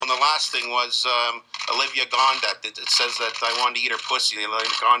last thing was Olivia Gondak. It says that I wanted to eat her pussy.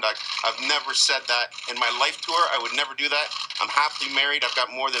 Olivia Gondak. I've never said that in my life to her. I would never do that. I'm happily married. I've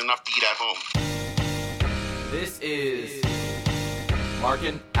got more than enough to eat at home. This is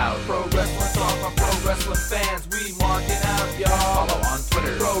Markin Out. Pro Wrestling Talk by Pro Wrestling fans. We marking out, y'all. Follow on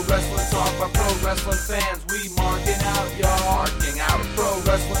Twitter. Pro Wrestling Talk by Pro Wrestling fans. We marking out, y'all. Marking Out. Pro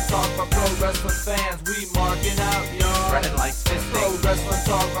Wrestling Talk by Pro Wrestling fans. We marking out, y'all. Spreading like fisting. Pro Wrestling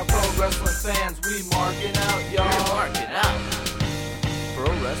Talk by Pro Wrestling fans. We marking out, y'all. We're marking out.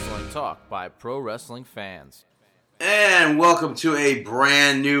 Pro Wrestling Talk by Pro Wrestling fans. And welcome to a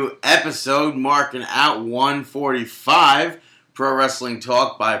brand new episode, Markin Out 145, Pro Wrestling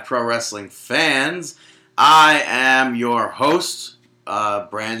Talk by Pro Wrestling fans. I am your host,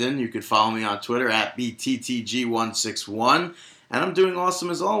 Brandon. You can follow me on Twitter at BTTG161. And I'm doing awesome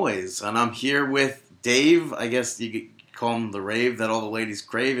as always. And I'm here with Dave. I guess you could call him the Rave that all the ladies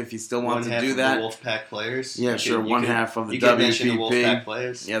crave if you still want to do that. The Wolfpack players. Yeah, sure. One half of the WPP. You can mention the Wolfpack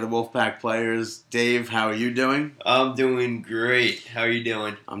players. Yeah, the Wolfpack players. Dave, how are you doing? I'm doing great. How are you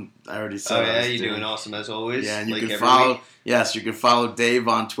doing? I already said. Oh yeah, you're doing awesome as always. Yeah, and you like can follow. Week. Yes, you can follow Dave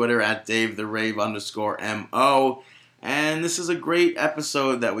on Twitter at DaveTheRave_MO. And this is a great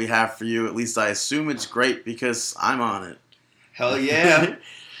episode that we have for you. At least I assume it's great because I'm on it. Hell yeah,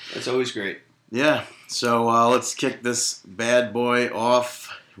 that's always great. Yeah. So let's kick this bad boy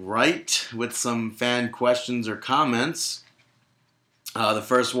off right with some fan questions or comments. The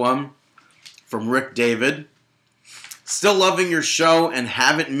first one from Rick David. Still loving your show and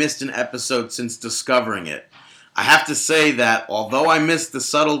haven't missed an episode since discovering it. I have to say that although I missed the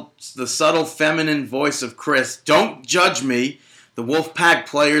subtle feminine voice of Chris, don't judge me. The Wolfpack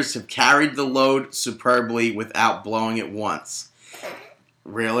players have carried the load superbly without blowing it once.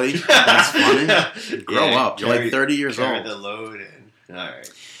 Really? That's funny? Grow up. You're like 30 years old. Carry the load in. All right.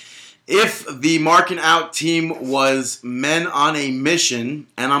 If the Markin Out team was men on a mission,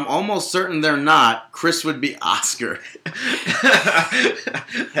 and I'm almost certain they're not, Chris would be Oscar.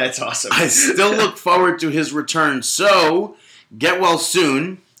 That's awesome. I still look forward to his return. So, get well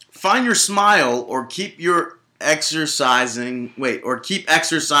soon. Find your smile or keep exercising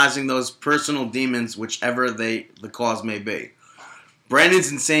those personal demons, whichever the cause may be.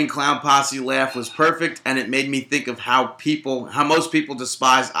 Brandon's insane clown posse laugh was perfect, and it made me think of how most people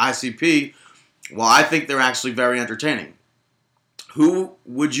despise ICP, while I think they're actually very entertaining. Who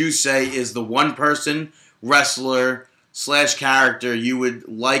would you say is the one person, wrestler, / character you would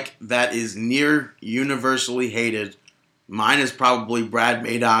like that is near universally hated? Mine is probably Brad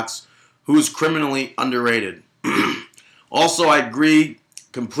Maddox, who's criminally underrated. Also, I agree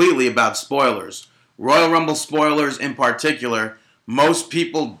completely about spoilers. Royal Rumble spoilers in particular. Most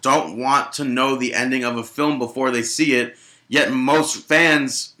people don't want to know the ending of a film before they see it, yet most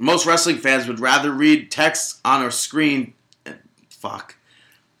wrestling fans would rather read text on a screen,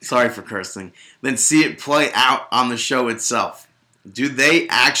 sorry for cursing, than see it play out on the show itself. Do they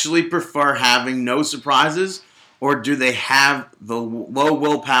actually prefer having no surprises, or do they have the low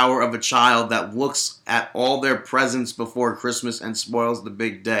willpower of a child that looks at all their presents before Christmas and spoils the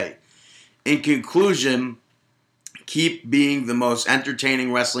big day? In conclusion, keep being the most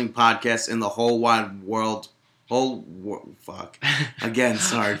entertaining wrestling podcast in the whole wide world. Again,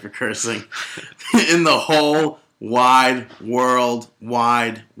 sorry for cursing. In the whole wide world,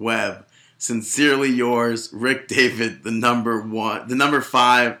 wide web. Sincerely yours, Rick David, the number one, number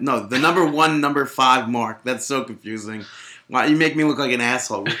five mark. That's so confusing. Why you make me look like an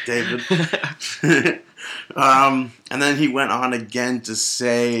asshole, Rick David? And then he went on again to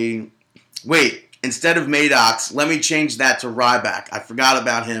say, wait. Instead of Maddox, let me change that to Ryback. I forgot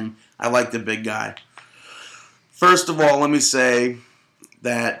about him. I like the big guy. First of all, let me say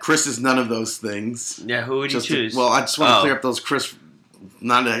that Chris is none of those things. Yeah, who would you choose? I just want to clear up those Chris,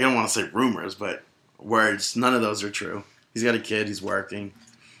 I don't want to say rumors, but words. None of those are true. He's got a kid. He's working.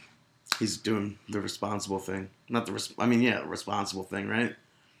 He's doing the responsible thing. Responsible thing, right?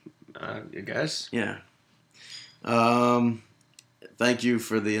 I guess. Yeah. Thank you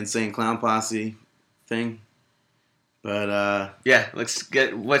for the Insane Clown Posse thing. But, yeah,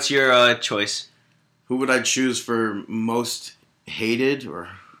 what's your choice? Who would I choose for most hated, or...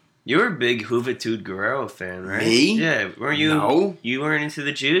 You were a big Juventud Guerrero fan, right? Me? Yeah, weren't you? No. You weren't into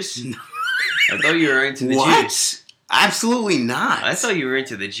the Juice? No. I thought you were into the What? Juice. Absolutely not. I thought you were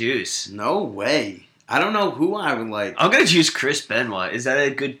into the Juice. No way. I don't know who I would like. I'm gonna choose Chris Benoit. Is that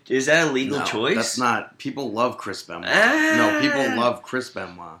a legal choice? That's not. People love Chris Benoit. No, people love Chris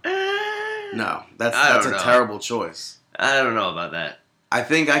Benoit. No, that's a terrible choice. I don't know about that. I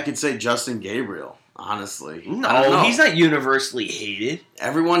think I could say Justin Gabriel. honestly. I don't No, know. he's not universally hated.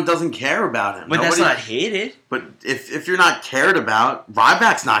 Everyone doesn't care about him. But that's not hated. But if you're not cared about,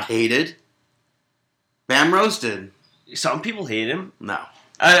 Ryback's not hated. Bam roasted. Some people hate him. No.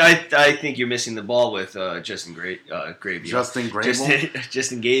 I think you're missing the ball with Justin Gabriel. Justin Grable?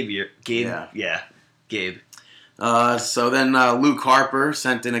 Justin Gabriel. Yeah. Gabe. So then Luke Harper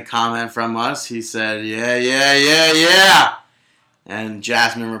sent in a comment from us. He said, yeah. And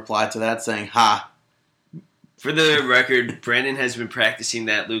Jasmine replied to that saying, ha. For the record, Brandon has been practicing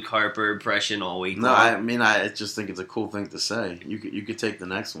that Luke Harper impression all week. No, I just think it's a cool thing to say. You could take the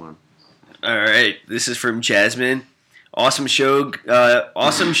next one. All right, this is from Jasmine. Awesome show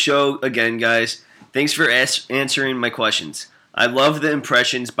again, guys. Thanks for answering my questions. I love the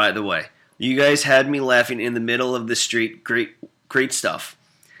impressions, by the way. You guys had me laughing in the middle of the street. Great stuff.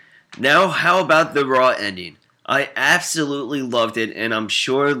 Now, how about the Raw ending? I absolutely loved it, and I'm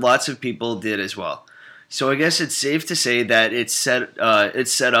sure lots of people did as well. So I guess it's safe to say that it set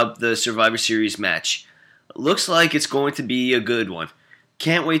up the Survivor Series match. Looks like it's going to be a good one.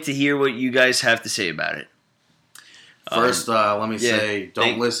 Can't wait to hear what you guys have to say about it. First, let me say,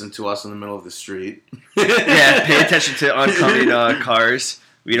 don't listen to us in the middle of the street. Yeah, pay attention to oncoming cars.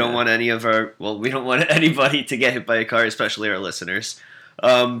 We don't want we don't want anybody to get hit by a car, especially our listeners.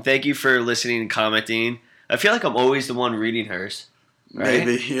 Thank you for listening and commenting. I feel like I'm always the one reading hers. Right?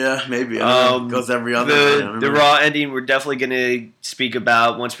 Maybe. It goes every other night. The Raw ending we're definitely going to speak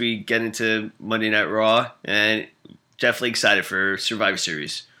about once we get into Monday Night Raw, and definitely excited for Survivor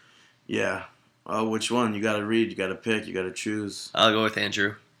Series. Yeah. Oh, which one? You got to read, you got to pick, you got to choose. I'll go with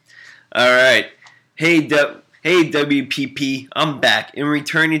Andrew. All right. Hey, WPP, I'm back and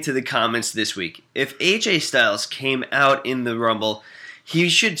returning to the comments this week. If AJ Styles came out in the Rumble, he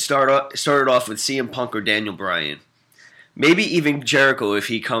should start it off with CM Punk or Daniel Bryan. Maybe even Jericho if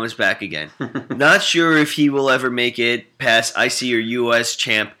he comes back again. Not sure if he will ever make it past IC or US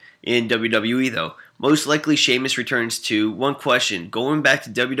champ in WWE though. Most likely Sheamus returns too. One question, going back to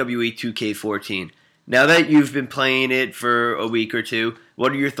WWE 2K14. Now that you've been playing it for a week or two,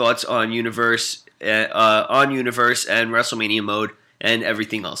 what are your thoughts on Universe and WrestleMania mode and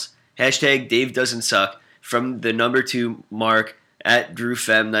everything else? Hashtag Dave doesn't suck from the number 2 mark at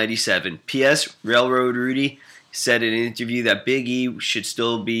DrewFem97. P.S. Railroad Rudy said in an interview that Big E should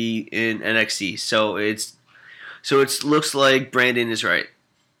still be in NXT. So it looks like Brandon is right.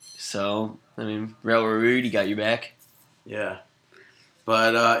 So, I mean, Railroad Rudy got you back. Yeah.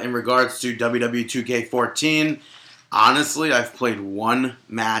 But in regards to WWE 2K14, honestly, I've played one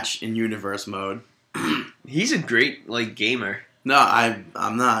match in Universe mode. He's a great, gamer. No,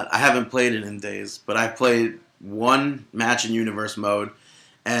 I'm not. I haven't played it in days, but I played one match in Universe mode,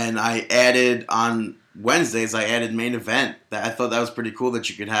 and I added on Wednesdays, I added main event. I thought that was pretty cool that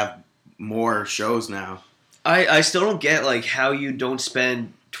you could have more shows now. I still don't get, how you don't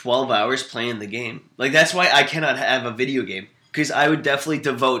spend 12 hours playing the game. That's why I cannot have a video game. Because I would definitely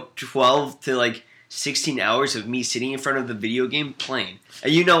devote 12 to 16 hours of me sitting in front of the video game playing.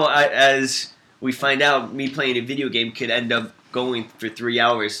 And as we find out, me playing a video game could end up going for 3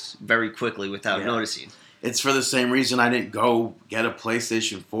 hours very quickly without noticing. It's for the same reason I didn't go get a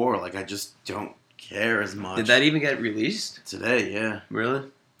PlayStation 4. I just don't care as much. Did that even get released? Today, yeah. Really?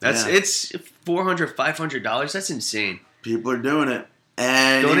 It's $400, $500. That's insane. People are doing it.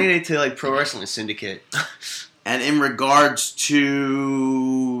 And donate it to Pro Wrestling Syndicate. And in regards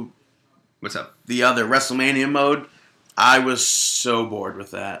to what's up? The other WrestleMania mode, I was so bored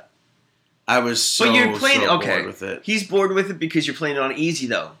with that. But you're playing bored with it. He's bored with it because you're playing it on easy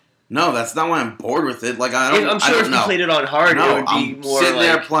though. No, that's not why I'm bored with it. I'm sure if you played it on hard, it would be more sitting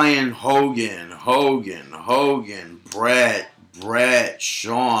there playing Hogan, Brett,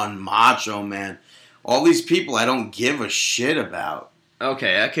 Shawn, Macho Man. All these people I don't give a shit about.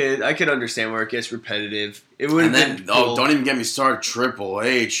 Okay, I could understand where it gets repetitive. It would have been cool. Don't even get me started. Triple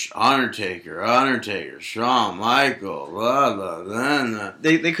H, Undertaker, Shawn Michaels, blah blah blah.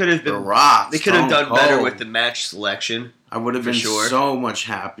 They could have been The Rock. They could have done better with the match selection. I would have been so much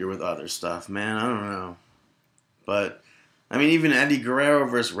happier with other stuff, man. I don't know, but even Eddie Guerrero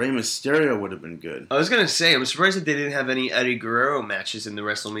versus Rey Mysterio would have been good. I was gonna say, I'm surprised that they didn't have any Eddie Guerrero matches in the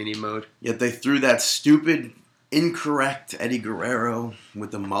WrestleMania mode. Yet they threw that stupid, incorrect Eddie Guerrero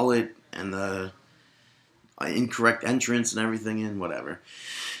with the mullet and the incorrect entrance and everything in. Whatever.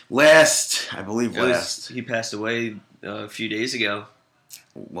 I believe last. He passed away a few days ago.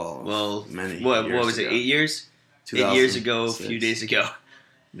 Well, many. What was it? 8 years? 8 years ago, a few days ago.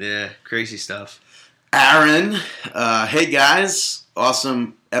 Yeah, crazy stuff. Aaron, hey guys,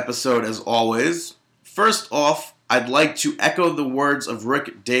 awesome episode as always. First off, I'd like to echo the words of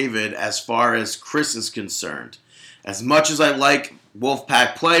Rick David as far as Chris is concerned. As much as I like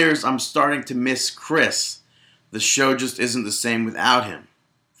Wolfpack players, I'm starting to miss Chris. The show just isn't the same without him.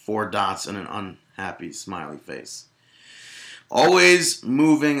 4 dots and an unhappy smiley face. Anyways,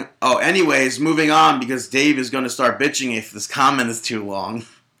 moving on because Dave is going to start bitching if this comment is too long.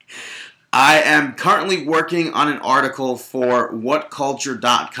 I am currently working on an article for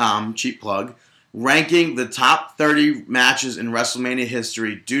whatculture.com, cheap plug, ranking the top 30 matches in WrestleMania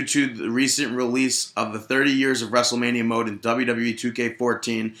history due to the recent release of the 30 years of WrestleMania mode in WWE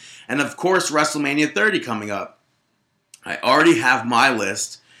 2K14 and of course WrestleMania 30 coming up. I already have my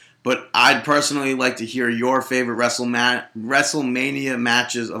list, but I'd personally like to hear your favorite WrestleMania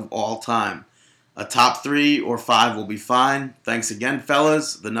matches of all time. A top 3 or 5 will be fine. Thanks again,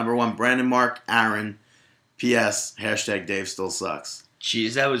 fellas. The number 1, Brandon Mark, Aaron. P.S. # Dave still sucks.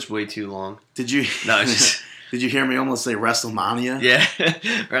 Jeez, that was way too long. Did you? No, just Did you hear me almost say WrestleMania? yeah,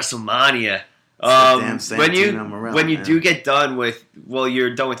 WrestleMania. When you do get done with, well,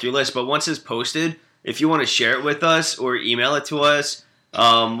 you're done with your list, but once it's posted, if you want to share it with us or email it to us,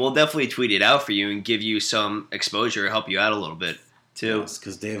 we'll definitely tweet it out for you and give you some exposure, help you out a little bit too. Yes,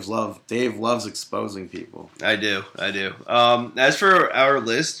 because Dave loves exposing people. I do. As for our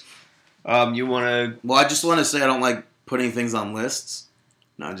list, you want to? Well, I just want to say I don't like putting things on lists.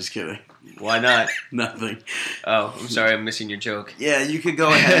 No, just kidding. Why not? Nothing. Oh, I'm sorry, I'm missing your joke. Yeah, you could go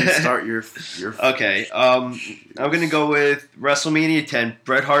ahead and start your. Okay, I'm gonna go with WrestleMania 10,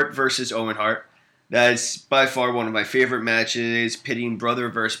 Bret Hart versus Owen Hart. That's by far one of my favorite matches, pitting brother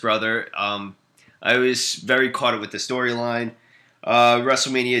versus brother. I was very caught up with the storyline.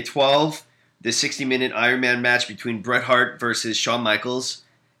 WrestleMania 12, the 60-minute Iron Man match between Bret Hart versus Shawn Michaels.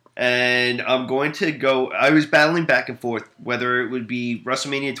 And I'm going to go... I was battling back and forth whether it would be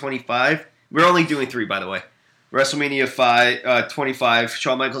WrestleMania 25. We're only doing 3, by the way. WrestleMania 25,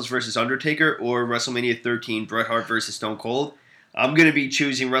 Shawn Michaels versus Undertaker, or WrestleMania 13, Bret Hart versus Stone Cold. I'm going to be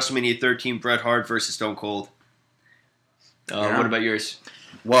choosing WrestleMania 13, Bret Hart versus Stone Cold. What about yours?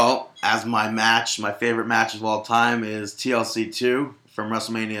 Well, as my favorite match of all time is TLC 2 from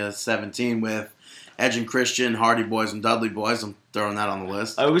WrestleMania 17 with Edge and Christian, Hardy Boys, and Dudley Boys. I'm throwing that on the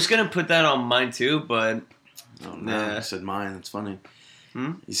list. I was going to put that on mine too, but... Oh, no, you said mine. That's funny.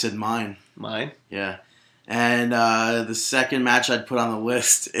 You said mine. Mine? Yeah. And the second match I'd put on the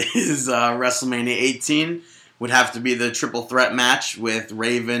list is WrestleMania 18. Would have to be the triple threat match with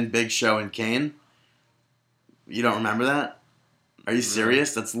Raven, Big Show, and Kane. You don't remember that? Are you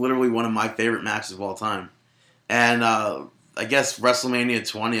serious? That's literally one of my favorite matches of all time. And I guess WrestleMania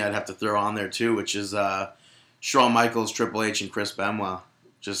 20 I'd have to throw on there too, which is Shawn Michaels, Triple H, and Chris Benoit.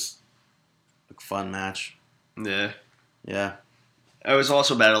 Just a fun match. Yeah. Yeah. I was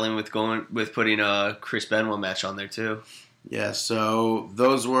also battling with putting a Chris Benoit match on there too. Yeah, so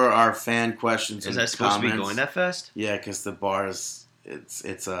those were our fan questions. Is that supposed to be going that fast? Yeah, because the bar is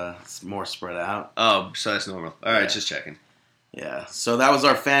it's more spread out. Oh, so that's normal. All right, just checking. Yeah, so that was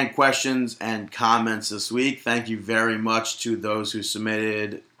our fan questions and comments this week. Thank you very much to those who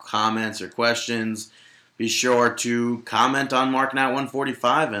submitted comments or questions. Be sure to comment on Markin Out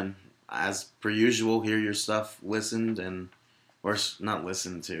 145, and as per usual, hear your stuff listened or not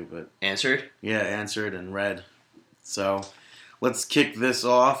listened to, but answered. Yeah, answered and read. So, let's kick this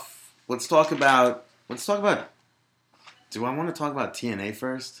off. Let's talk about. Do I want to talk about TNA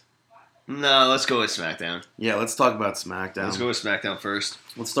first? No, let's go with SmackDown. Yeah, let's talk about SmackDown. Let's go with SmackDown first.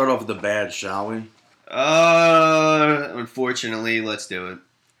 Let's start off with the bad, shall we? Unfortunately, let's do it.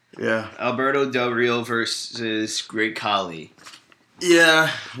 Yeah. Alberto Del Rio versus Great Khali. Yeah,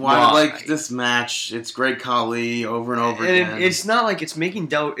 why? Like this match, it's Great Khali over and over again. It's not like it's making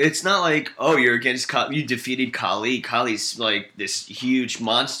it's not like, oh, you're against Khali, you defeated Khali. Khali's like this huge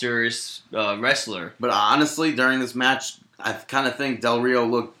monstrous wrestler. But honestly, during this match, I kind of think Del Rio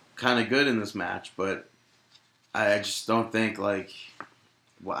looked kind of good in this match, but I just don't think like,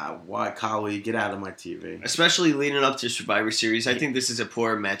 why Khali? Get out of my TV. Especially leading up to Survivor Series, I think this is a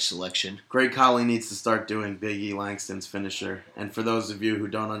poor match selection. Great Khali needs to start doing Big E Langston's finisher. And for those of you who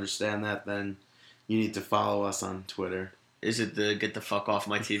don't understand that, then you need to follow us on Twitter. Is it the get the fuck off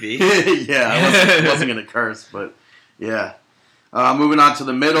my TV? Yeah, I wasn't going to curse, but yeah. Moving on to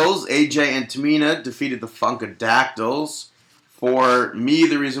the middles, AJ and Tamina defeated the Funkadactyls. For me,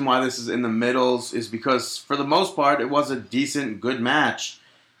 the reason why this is in the middles is because, for the most part, it was a decent, good match.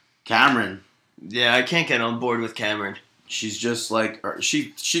 Cameron. Yeah, I can't get on board with Cameron. She's just like...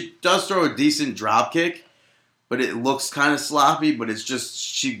 She does throw a decent drop kick, but it looks kind of sloppy, but it's just...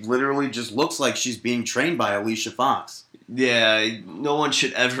 She literally just looks like she's being trained by Alicia Fox. Yeah, no one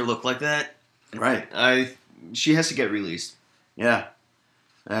should ever look like that. Right. she has to get released. Yeah.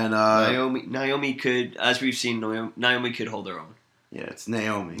 And Naomi could, as we've seen, Naomi could hold her own. Yeah, it's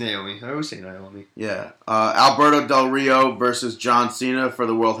Naomi. I always say Naomi. Yeah. Alberto Del Rio versus John Cena for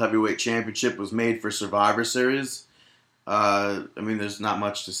the World Heavyweight Championship was made for Survivor Series. I mean, there's not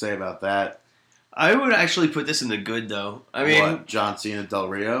much to say about that. I would actually put this in the good, though. I mean, what, John Cena, Del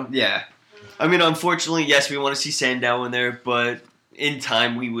Rio? Yeah. I mean, unfortunately, yes, we want to see Sandow in there, but in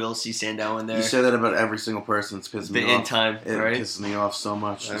time we will see Sandow in there. You say that about every single person. It's pissing me off. In time, right? It pisses me off so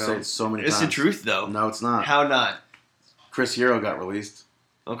much. You say it so many times. It's the truth, though. No, it's not. How not? Chris Hero got released.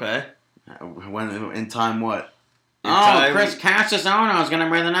 Okay. When in time what? Chris Cassius Ohno is going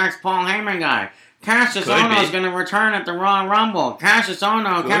to be the next Paul Heyman guy. Cassius Ohno is going to return at the Royal Rumble. Cassius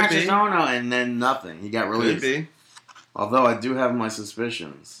Ohno, and then nothing. He got released. Could be. Although I do have my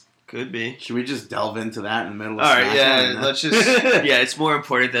suspicions. Could be. Should we just delve into that in the middle of All SmackDown? right, yeah, let's just... yeah, it's more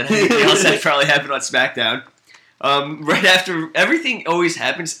important than anything else that probably happened on SmackDown. Right after... Everything always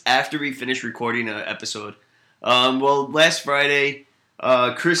happens after we finish recording an episode. Well, last Friday,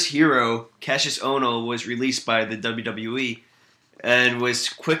 Chris Hero, Cassius Ohno, was released by the WWE and was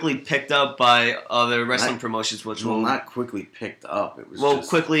quickly picked up by other wrestling promotions, which not quickly picked up. It was just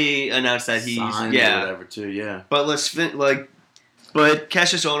quickly announced that he's... signed or whatever, too, yeah. But But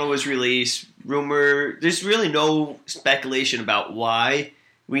Cassius Ohno was released. There's really no speculation about why.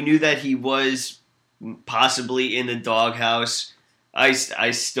 We knew that he was possibly in the doghouse. I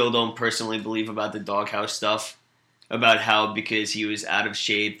still don't personally believe about the doghouse stuff. About how because he was out of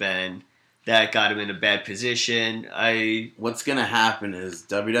shape and that got him in a bad position. What's going to happen is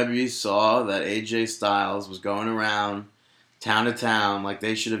WWE saw that AJ Styles was going around town to town like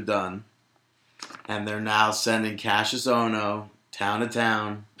they should have done. And they're now sending Cassius Ohno town to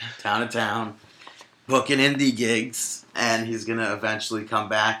town, booking indie gigs, and he's gonna eventually come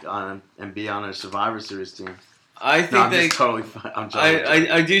back on and be on a Survivor Series team. I think I'm totally fine. I'm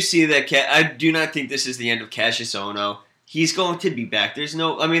joking. I do see that. I do not think this is the end of Cassius Ohno. He's going to be back. There's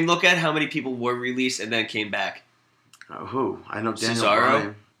no. I mean, look at how many people were released and then came back. Who? I know Daniel Cesaro.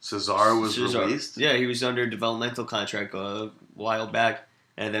 Bryan. Cesaro was released. Yeah, he was under a developmental contract a while back,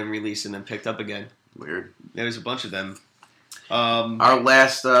 and then released and then picked up again. Weird. There was a bunch of them. Our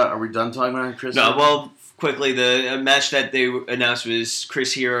last, are we done talking about Chris? No, well, quickly, the match that they announced was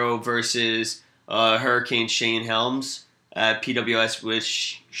Chris Hero versus Hurricane Shane Helms at PWS,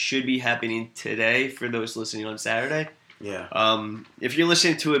 which should be happening today for those listening on Saturday. Yeah. If you're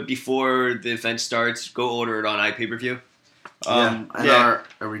listening to it before the event starts, go order it on iPay-per-view. Are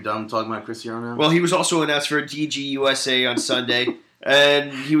we done talking about Chris Hero now? Well, he was also announced for DG USA on Sunday.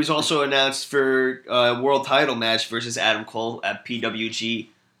 And he was also announced for a world title match versus Adam Cole at PWG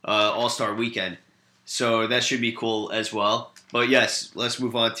All-Star Weekend. So that should be cool as well. But yes, let's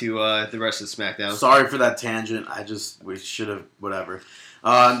move on to the rest of SmackDown. Sorry for that tangent. We should have, whatever.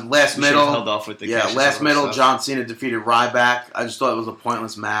 Last middle. Held off with the last middle, stuff. John Cena defeated Ryback. I just thought it was a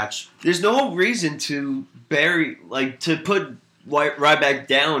pointless match. There's no reason to put Ryback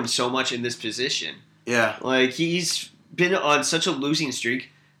down so much in this position. Yeah. He's been on such a losing streak.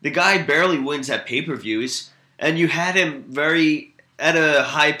 The guy barely wins at pay-per-views, and you had him very at a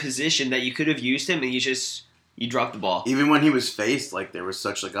high position that you could have used him, and you dropped the ball. Even when he was faced, there was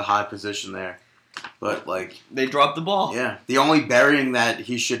such a high position there, but they dropped the ball. Yeah, the only burying that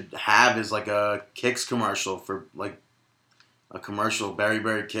he should have is a kicks commercial for a commercial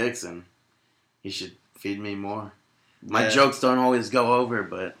bury kicks, and he should feed me more. My jokes don't always go over,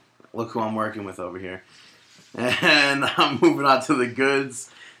 but look who I'm working with over here. And I'm moving on to the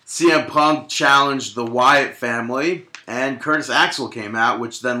goods. CM Punk challenged the Wyatt family, and Curtis Axel came out,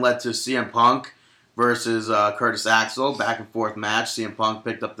 which then led to CM Punk versus Curtis Axel. Back and forth match. CM Punk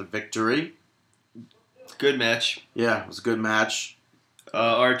picked up the victory. Good match. Yeah, it was a good match.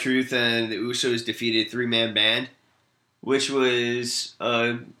 R-Truth and the Usos defeated Three-Man Band, which was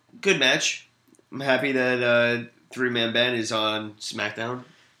a good match. I'm happy that Three-Man Band is on SmackDown.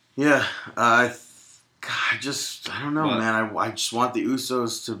 Yeah, I don't know, man. I just want the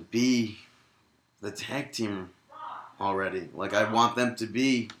Usos to be the tag team already. I want them to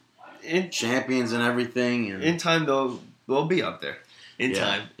be champions and everything. And in time, they'll be up there. In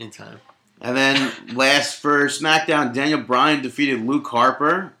time. And then last for SmackDown, Daniel Bryan defeated Luke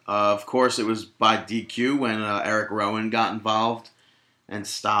Harper. Of course, it was by DQ when Eric Rowan got involved and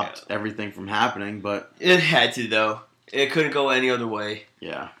stopped everything from happening. But it had to, though. It couldn't go any other way.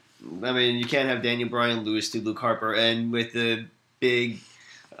 Yeah. I mean, you can't have Daniel Bryan lose to Luke Harper, and with the big,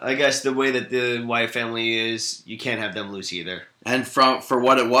 I guess the way that the Wyatt family is, you can't have them lose either. And for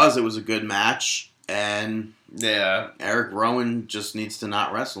what it was a good match, and Yeah. Eric Rowan just needs to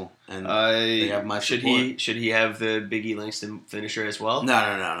not wrestle, and they have my support. Should he have the Big E Langston finisher as well?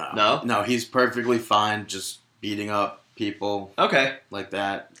 No, he's perfectly fine just beating up people. Okay. Like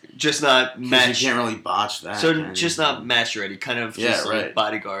that. Just not match. You can't really botch that. So just not match ready, kind of just like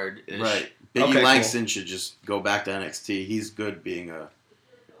bodyguard-ish. Right. Big E Langston should just go back to NXT. He's good being a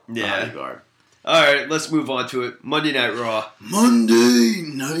bodyguard. All right, let's move on to it. Monday Night Raw. Monday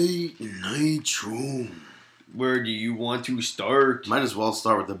Night Nitro. Where do you want to start? Might as well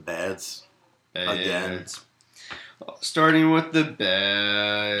start with the bads. Again. Starting with the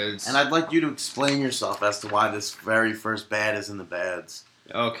bads. And I'd like you to explain yourself as to why this very first bad is in the bads.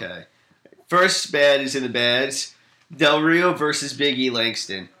 Okay. First bad is in the bads. Del Rio versus Big E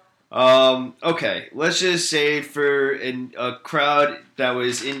Langston. Okay, let's just say for a crowd that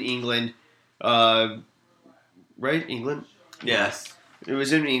was in England, right? England? Yes. It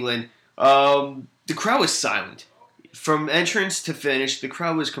was in England. The crowd was silent. From entrance to finish, the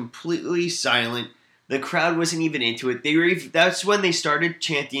crowd was completely silent. The crowd wasn't even into it. That's when they started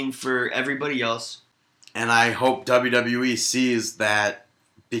chanting for everybody else. And I hope WWE sees that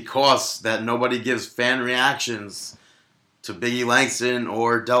because that nobody gives fan reactions to Big E Langston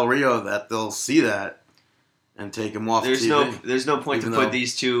or Del Rio, that they'll see that and take him off TV. There's no point to put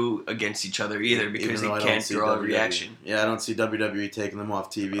these two against each other either because they can't draw a reaction. Yeah, I don't see WWE taking them off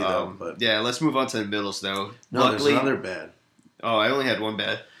TV though. But yeah, let's move on to the middles though. No, luckily, there's another bad. Oh, I only had one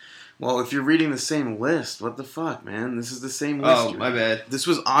bad. Well, if you're reading the same list, what the fuck, man? This is the same list. Oh, my bad. This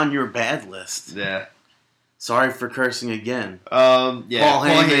was on your bad list. Yeah. Sorry for cursing again. Yeah. Paul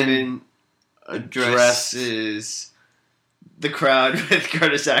Heyman addresses the crowd with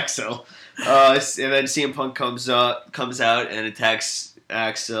Curtis Axel. And then CM Punk comes out and attacks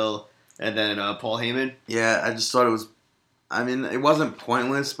Axel and then Paul Heyman. Yeah, I just thought it was. I mean, it wasn't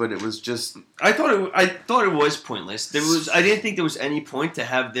pointless, but it was just. I thought it was pointless. I didn't think there was any point to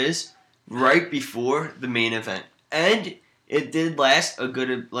have this right before the main event, and it did last a good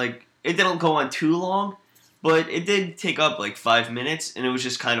It didn't go on too long, but it did take up 5 minutes, and it was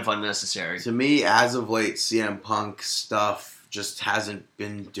just kind of unnecessary. To me, as of late, CM Punk stuff just hasn't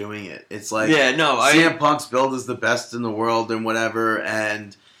been doing it. It's like CM Punk's build is the best in the world and whatever,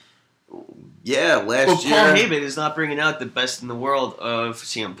 and. Yeah, last year. Paul Heyman is not bringing out the best in the world of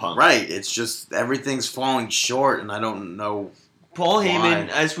CM Punk. Right. It's just everything's falling short, and I don't know. Paul Heyman,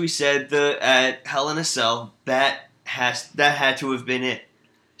 as we said, at Hell in a Cell, that had to have been it.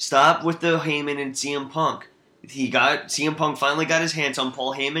 Stop with the Heyman and CM Punk. CM Punk finally got his hands on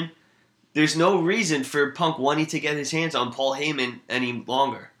Paul Heyman. There's no reason for Punk wanting to get his hands on Paul Heyman any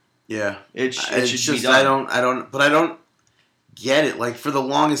longer. Yeah, it should just, be done. I don't get it. For the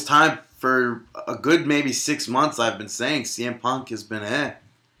longest time. For a good maybe 6 months, I've been saying CM Punk has been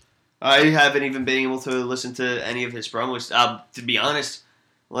I haven't even been able to listen to any of his promos. To be honest,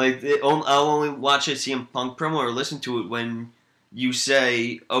 I'll only watch a CM Punk promo or listen to it when you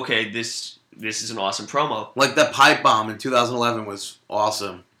say, "Okay, this is an awesome promo." Like the pipe bomb in 2011 was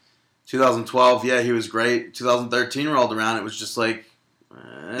awesome. 2012, yeah, he was great. 2013 rolled around, it was just like.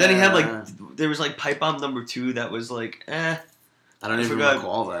 Then he had there was pipe bomb number 2 that was I don't even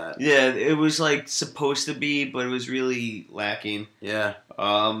recall that. Yeah, it was supposed to be, but it was really lacking. Yeah.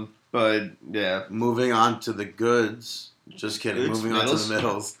 But yeah. Moving on to the goods. Just kidding. Moving on to the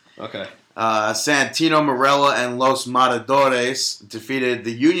middles. Okay. Santino Marella and Los Matadores defeated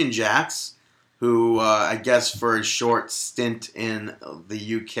the Union Jacks, who I guess for a short stint in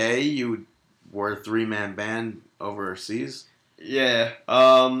the UK, you were a 3-man band overseas. Yeah.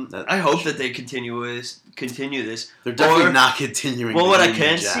 I hope that they continue this. They're definitely not continuing. Well, what I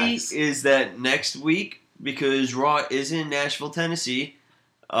can see is that next week, because Raw is in Nashville, Tennessee,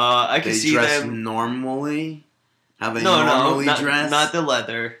 I can see them dress normally. How they normally dress? Not the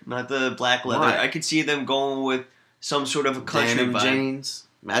leather, not the black leather. What? I could see them going with some sort of a country vibe. Jeans.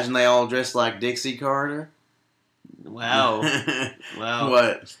 Imagine they all dress like Dixie Carter. Wow. Wow.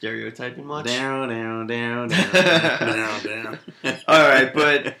 What? Stereotyping much? Down. All right,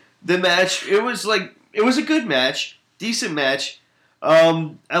 but the match, it was a good match, decent match.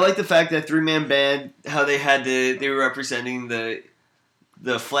 I like the fact that 3-man band, how they were representing the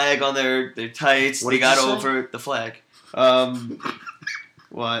flag on their tights. They got over the flag.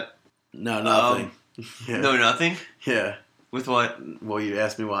 What? No, nothing. Yeah. No, nothing? Yeah. With what? Well, you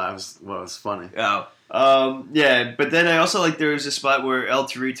asked me what was funny. Oh. Yeah, but then I also there was a spot where El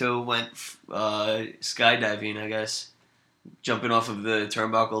Torito went skydiving, I guess. Jumping off of the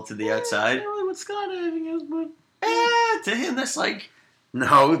turnbuckle to the outside. I don't know what skydiving is, but... to him, that's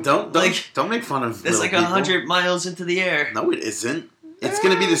No, don't make fun of that's 100 miles into the air. No, it isn't. It's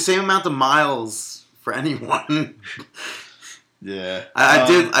going to be the same amount of miles for anyone. Yeah.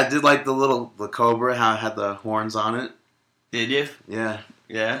 I did like the Cobra, how it had the horns on it. Did you? Yeah.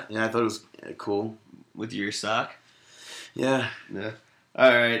 Yeah? Yeah, I thought it was cool. With your sock? Yeah. Yeah.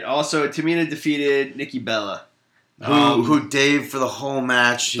 Alright, also, Tamina defeated Nikki Bella. Who Dave, for the whole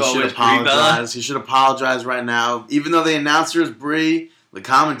match, he Thought should was Brie Bella? apologize. He should apologize right now. Even though they announced her as Brie, the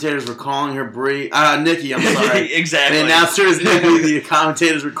commentators were calling her Brie. Nikki, I'm sorry. Exactly. They announced her as Nikki. The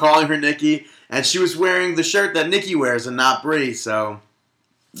commentators were calling her Nikki. And she was wearing the shirt that Nikki wears and not Brie, so...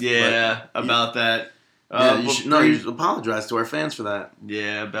 Yeah, about that. Yeah, you should apologize to our fans for that.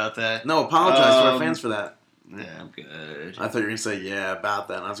 Yeah, about that. No, apologize to our fans for that. Yeah, I'm good. I thought you were going to say, yeah, about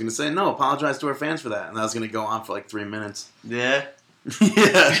that. And I was going to say, no, apologize to our fans for that. And I was going to go on for like 3 minutes. Yeah?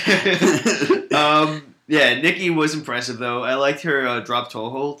 Yeah. Yeah, Nikki was impressive, though. I liked her drop toe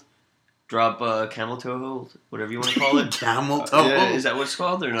hold. Camel toe hold, whatever you want to call it. Camel toe Yeah, hold? is that what it's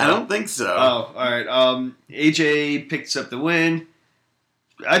called or not? I don't think so. Oh, alright. AJ picks up the win.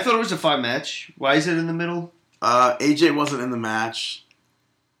 I thought it was a fun match. Why is it in the middle? AJ wasn't in the match,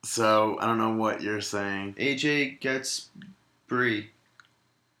 so I don't know what you're saying. AJ gets Brie.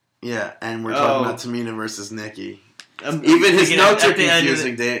 Yeah, and we're talking about Tamina versus Nikki. I'm Even his thinking notes are at the end of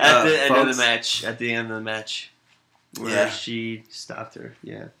confusing, Dave. At the end of folks. the match. At the end of the match. Where Yeah. she stopped her.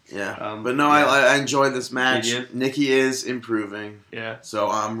 Yeah. Yeah, but no, yeah. I enjoyed this match. Did you? Nikki is improving, Yeah. so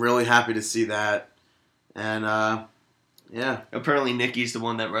I'm really happy to see that. And yeah, Apparently Nikki's the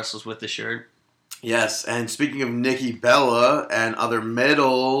one that wrestles with the shirt. yes. And speaking of Nikki Bella and other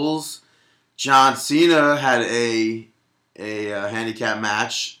middles, John Cena had a handicap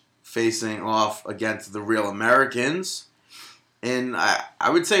match facing off against the Real Americans, and I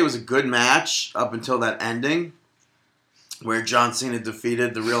would say it was a good match up until that ending, where John Cena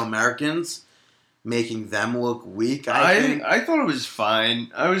defeated the Real Americans, making them look weak, I think. I thought it was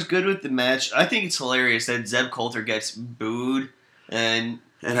fine. I was good with the match. I think it's hilarious that Zeb Coulter gets booed and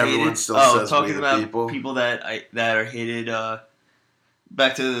everyone hated. still says talking we the about people. that are hated.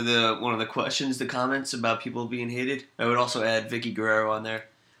 Back to the one of the questions, the comments about people being hated. I would also add Vicky Guerrero on there.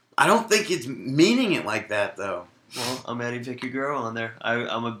 I don't think it's meaning it like that, though. Well, I'm adding Vicky Guerrero on there.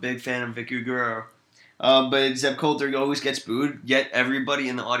 I'm a big fan of Vicky Guerrero. But Zeb Coulter always gets booed, yet everybody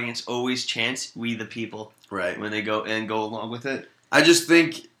in the audience always chants "We the People" Right. when they go along with it. I just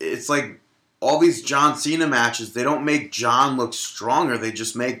think it's like all these John Cena matches, they don't make John look stronger, they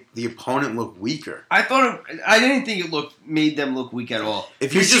just make the opponent look weaker. I didn't think it made them look weak at all.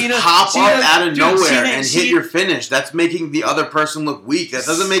 If you Because just pop up out of nowhere Cena- and Cena- hit your finish, that's making the other person look weak. That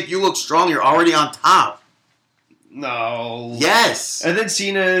doesn't make you look strong, you're already on top. No. Yes. And then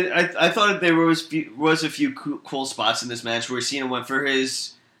Cena, I thought that there was a few cool spots in this match where Cena went for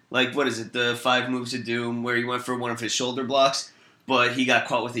his, the 5 moves of doom, where he went for one of his shoulder blocks, but he got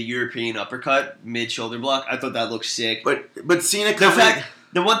caught with a European uppercut mid-shoulder block. I thought that looked sick. But Cena coming...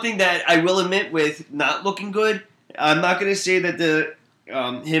 The one thing that I will admit with not looking good, I'm not going to say that the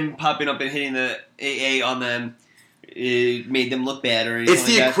him popping up and hitting the AA on them it made them look bad or anything It's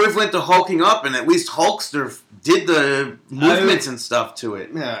the equivalent to hulking up, and at least Hulkster did the movements and stuff to it.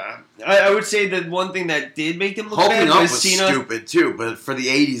 Yeah, I would say that one thing that did make them look Hulking bad up was was Cena. stupid too, but for the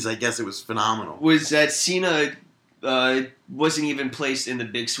 80s, I guess it was phenomenal. Was that Cena wasn't even placed in the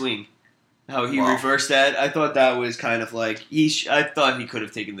big swing? How he reversed that? I thought that was kind of like I thought he could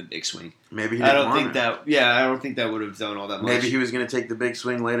have taken the big swing. Maybe he didn't I don't want think it. that. Yeah, I don't think that would have done all that much. Maybe he was going to take the big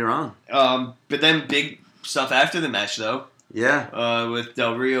swing later on. But then big stuff after the match though. Yeah. With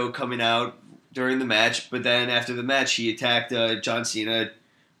Del Rio coming out during the match, but then after the match he attacked John Cena,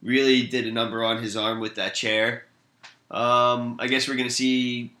 really did a number on his arm with that chair. I guess we're gonna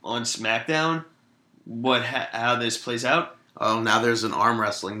see on SmackDown how this plays out. Oh, now there's an arm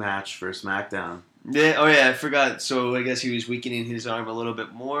wrestling match for SmackDown. Yeah. Oh yeah, I forgot. So I guess he was weakening his arm a little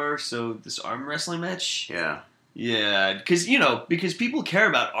bit more. So this arm wrestling match. Yeah. Yeah, because people care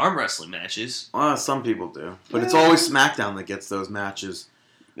about arm wrestling matches. Well, some people do, but it's always SmackDown that gets those matches.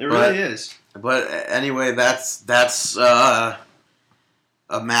 It really is. But anyway, that's a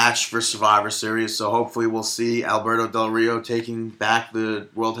match for Survivor Series. So hopefully we'll see Alberto Del Rio taking back the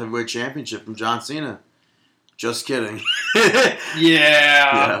World Heavyweight Championship from John Cena. Just kidding.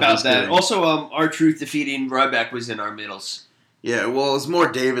 Yeah, about just that. kidding. Also, R-Truth defeating Ryback was in our middles. Yeah, well, it's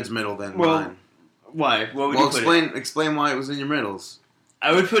more David's middle than mine. Why? What would Well, you put it? explain why it was in your middles.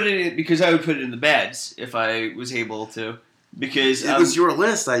 I would put it because I would put it in the bads if I was able to. Because It was your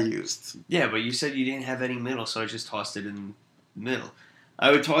list I used. yeah, but you said you didn't have any middle, so I just tossed it in the middle.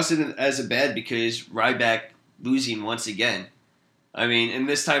 I would toss it as a bad because Ryback losing once again. I mean, and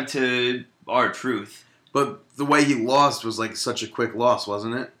this time to R-Truth. But the way he lost was like such a quick loss,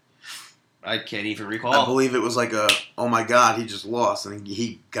 wasn't it? I can't even recall. I believe it was like oh my God, he just lost, and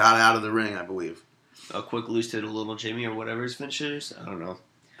he got out of the ring, I believe. A quick lose to the Little Jimmy or whatever his finisher is. I don't know.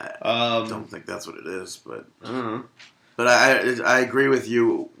 I don't think that's what it is, but I don't know. But I agree with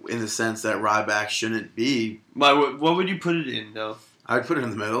you in the sense that Ryback shouldn't be. What would you put it in, though? I would put it in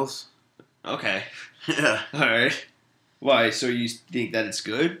the middles. Okay. Yeah. All right. Why? So you think that it's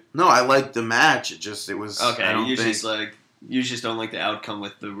good? No, I liked the match. It was okay. I don't You think, just don't like the outcome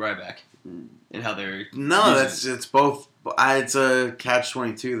with the Ryback and how they're. No, it's both. It's a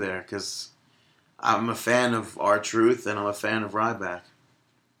catch-22 there because I'm a fan of R-Truth and I'm a fan of Ryback.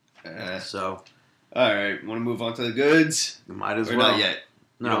 So. All right. Want to move on to the goods? Might as or well. Not yet.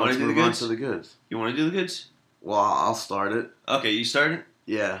 No, let's move on to the goods. You want to do the goods? Well, I'll start it. Okay, you start it?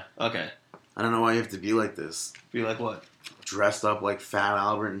 Yeah. Okay. I don't know why you have to be like this. Be like what? Dressed up like Fat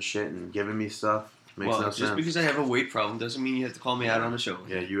Albert and shit and giving me stuff. Makes no sense. Just because I have a weight problem doesn't mean you have to call me out on the show.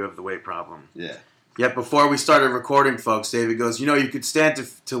 Yeah, you have the weight problem. Yeah. Yet before we started recording, folks, David goes, you could stand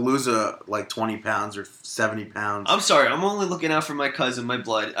to lose like 20 pounds or 70 pounds. I'm sorry, I'm only looking out for my cousin, my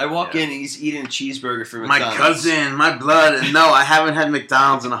blood. I walk in and he's eating a cheeseburger from McDonald's. My cousin, my blood. And no, I haven't had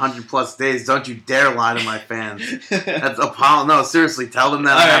McDonald's in 100+ days. Don't you dare lie to my fans. That's no, seriously, tell them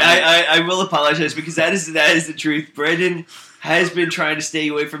that. All right, I will apologize because that is the truth. Brendan has been trying to stay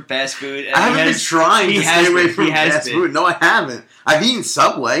away from fast food. And I haven't been trying to stay away from fast food. No, I haven't. I've eaten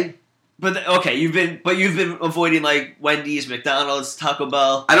Subway. But okay, you've been avoiding like Wendy's, McDonald's, Taco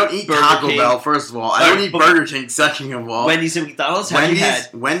Bell. I don't eat Taco Bell. First of all, I don't eat Burger King. Second of all, Wendy's and McDonald's. Have you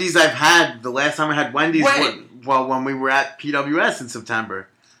had? Wendy's, I've had. The last time I had Wendy's, when we were at PWS in September.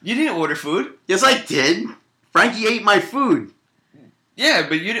 You didn't order food. Yes, I did. Frankie ate my food. Yeah,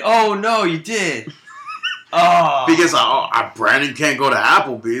 but you. Oh no, you did. Oh, because Brandon can't go to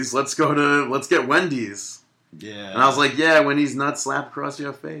Applebee's. Let's get Wendy's. Yeah. And I was like, yeah, when he's nuts slap across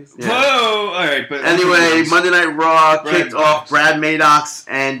your face. Yeah. Whoa! All right, but anyway, Monday Night Raw kicked off. Brad Maddox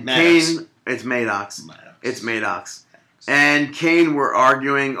and Kane. It's Maddox. It's Maddox. And Kane were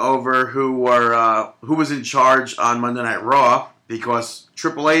arguing over who was in charge on Monday Night Raw because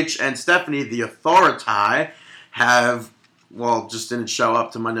Triple H and Stephanie, the Authority, just didn't show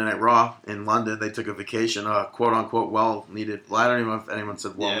up to Monday Night Raw in London. They took a vacation, quote unquote, well needed. Well, I don't even know if anyone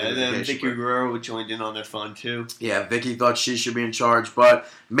said well needed vacation. Yeah, then Vicky Guerrero joined in on their fun too. Yeah, Vicky thought she should be in charge, but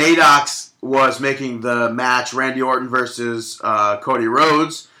Maddox was making the match Randy Orton versus Cody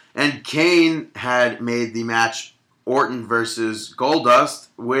Rhodes, and Kane had made the match Orton versus Goldust,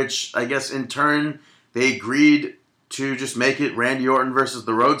 which I guess in turn they agreed to just make it Randy Orton versus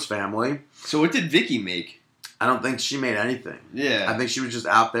the Rhodes family. So what did Vicky make? I don't think she made anything. Yeah. I think she was just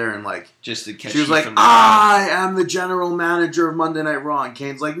out there and just to catch. She was like, I am the general manager of Monday Night Raw. And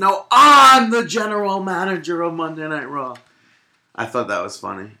Kane's like, no, I'm the general manager of Monday Night Raw. I thought that was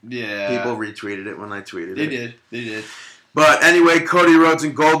funny. Yeah. People retweeted it when I tweeted it. They did. But anyway, Cody Rhodes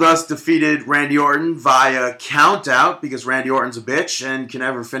and Goldust defeated Randy Orton via countout because Randy Orton's a bitch and can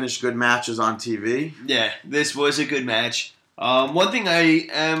never finish good matches on TV. Yeah, this was a good match. One thing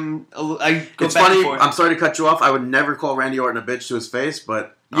it's funny. I'm sorry to cut you off. I would never call Randy Orton a bitch to his face,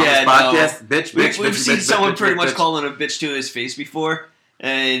 but on this podcast, bitch. We've seen someone pretty much calling a bitch to his face before,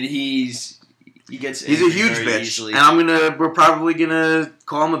 and he's a huge bitch. Easily. And we're probably gonna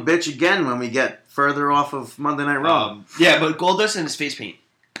call him a bitch again when we get further off of Monday Night Raw. Yeah, but Goldust and his face paint.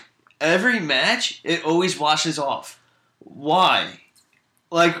 Every match, it always washes off. Why?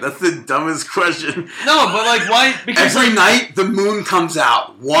 That's the dumbest question. No, but why? Because every night the moon comes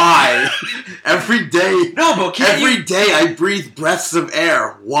out. Why? Every day. No, but every day I breathe breaths of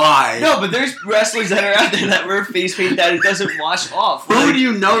air. Why? No, but there's wrestlers that are out there that wear face paint that it doesn't wash off. Who do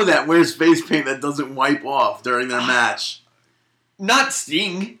you know that wears face paint that doesn't wipe off during their match? Not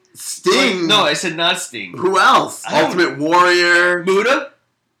Sting. Sting? No, I said not Sting. Who else? Ultimate Warrior. Muta?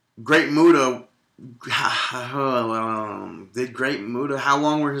 Great Muta. Did Great Muta? How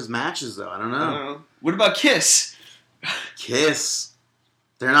long were his matches though? I don't know. What about Kiss? Kiss.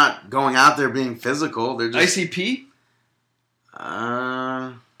 They're not going out there being physical. They're just ICP.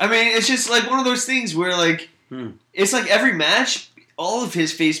 I mean, it's just one of those things where it's every match, all of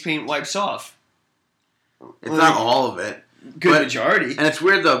his face paint wipes off. It's not all of it. Good majority. And it's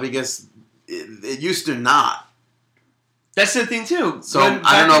weird though because it used to not. That's the thing too. So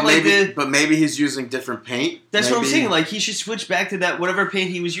I don't know, maybe he's using different paint. That's what I'm saying. He should switch back to that whatever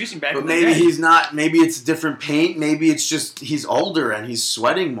paint he was using back. But maybe he's not. Maybe it's different paint. Maybe it's just he's older and he's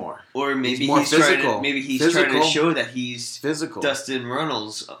sweating more. Or maybe he's more physical. Trying to show that he's physical. Dustin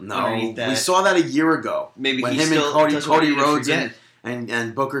Runnels. No, we saw that a year ago. Maybe when he him and Cody Rhodes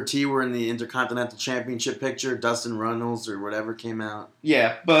And Booker T were in the Intercontinental Championship picture. Dustin Runnels or whatever came out.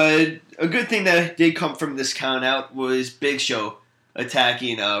 Yeah, but a good thing that did come from this count out was Big Show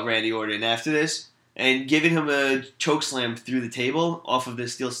attacking Randy Orton after this and giving him a choke slam through the table off of the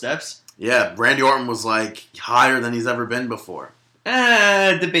steel steps. Yeah, Randy Orton was like higher than he's ever been before.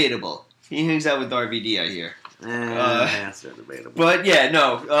 Debatable. He hangs out with RVD, I hear. That's debatable. But yeah,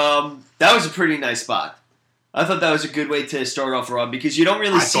 no, that was a pretty nice spot. I thought that was a good way to start off Raw because you don't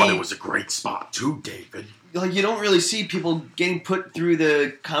really see. I thought it was a great spot too, David. Like you don't really see people getting put through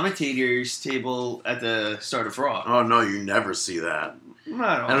the commentators table at the start of Raw. Oh no, you never see that.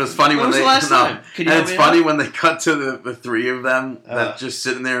 I don't And it was funny when they. time? And it's funny when they cut to the three of them that just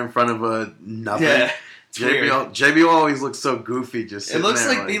sitting there in front of a nothing. Yeah, JBL always looks so goofy. Just sitting it looks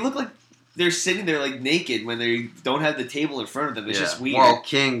there like they look like they're sitting there like naked when they don't have the table in front of them. It's just weird. Well,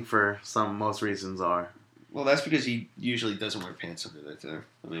 King for most reasons are. Well, that's because he usually doesn't wear pants under that there.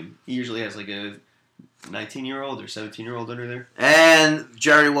 I mean, he usually has like a 19-year-old or 17-year-old under there. And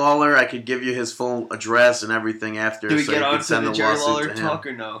Jerry Lawler, I could give you his full address and everything after. Do we so get you on could to send the the Jerry lawsuit Lawler to him. talk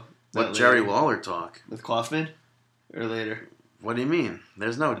or no? What Jerry Lawler talk? With Kaufman? Or later? What do you mean?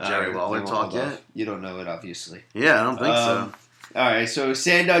 There's no Jerry Lawler talk yet. You don't know it, obviously. Yeah, I don't think so. Alright, so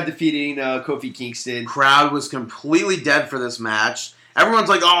Sandow defeating Kofi Kingston. Crowd was completely dead for this match. Everyone's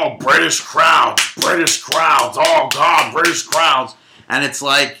like, oh, British crowds, oh, God, British crowds. And it's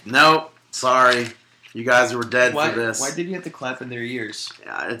like, nope, sorry. You guys were dead for this. Why did you have to clap in their ears?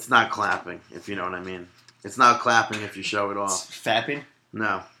 Yeah, it's not clapping, if you know what I mean. It's not clapping if you show it off. Fapping?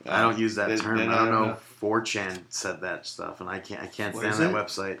 No, I don't use that term. I don't know. 4chan said that stuff, and I can't stand that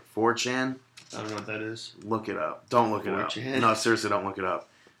website. 4chan? I don't know what that is. Look it up. Don't look it up. No, seriously, don't look it up.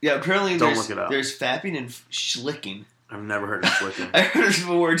 Yeah, apparently don't look it up. There's fapping and schlicking. I've never heard of schlicking. I heard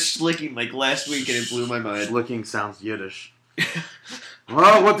the word schlicking like last week and it blew my mind. Schlicking sounds Yiddish.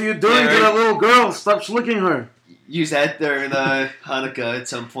 Well, what are you doing to that little girl? Stop schlicking her. Use that during Hanukkah at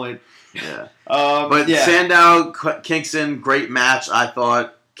some point. Yeah. Sandow, Kingston, great match, I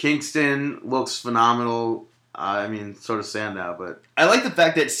thought. Kingston looks phenomenal. I mean, so does Sandow, but... I like the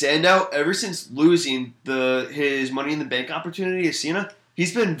fact that Sandow, ever since losing his Money in the Bank opportunity to Cena,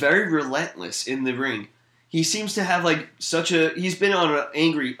 he's been very relentless in the ring. He seems to have like he's been on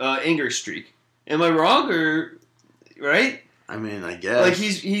an anger streak. Am I wrong or right? I mean, I guess. Like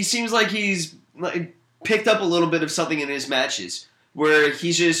he seems like he's like, picked up a little bit of something in his matches where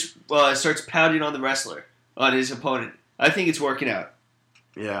he just starts pounding on the wrestler, on his opponent. I think it's working out.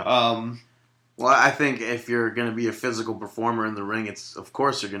 Yeah. Well, I think if you're going to be a physical performer in the ring, of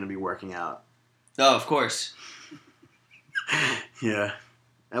course you're going to be working out. Oh, of course. Yeah.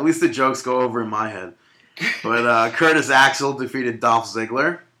 At least the jokes go over in my head. But Curtis Axel defeated Dolph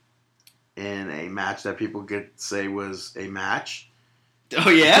Ziggler in a match that people could say was a match. Oh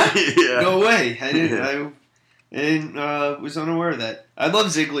yeah? Yeah. No way! I was unaware of that. I love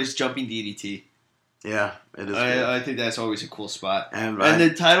Ziggler's jumping DDT. Yeah, it is. I think that's always a cool spot. And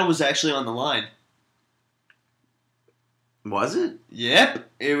the title was actually on the line. Was it? Yep,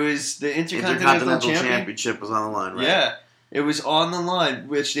 it was the Intercontinental Championship was on the line, right? Yeah. It was on the line,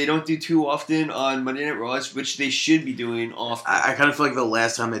 which they don't do too often on Monday Night Raws, which they should be doing often. I kind of feel like the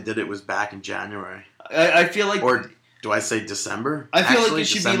last time they did it was back in January. I feel like... Or do I say December? I feel like it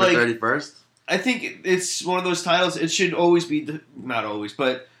should December be like... 31st? I think it's one of those titles, it should always be... Not always,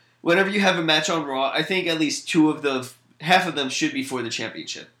 but whenever you have a match on Raw, I think at least half of them should be for the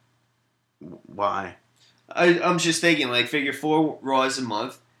championship. Why? I'm just thinking, like, figure 4 Raws a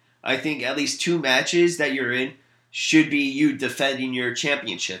month. I think at least 2 matches that you're in should be you defending your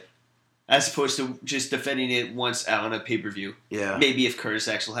championship, as opposed to just defending it once out on a pay-per-view. Yeah. Maybe if Curtis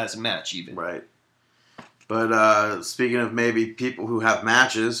Axel has a match, even. Right. But speaking of maybe people who have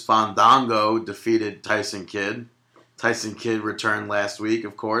matches, Fandango defeated Tyson Kidd. Tyson Kidd returned last week,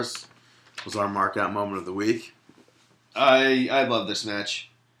 of course. Was our mark-out moment of the week. I love this match.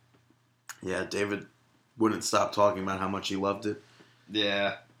 Yeah, David wouldn't stop talking about how much he loved it.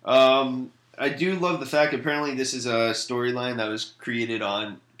 Yeah. I do love the fact, apparently this is a storyline that was created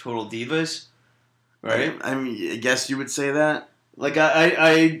on Total Divas, right? I mean, I guess you would say that. Like,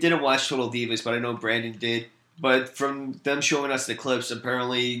 I didn't watch Total Divas, but I know Brandon did. But from them showing us the clips,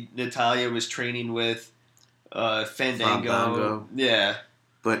 apparently Natalya was training with Fandango. Yeah.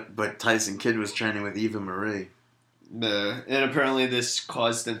 But Tyson Kidd was training with Eva Marie. And apparently this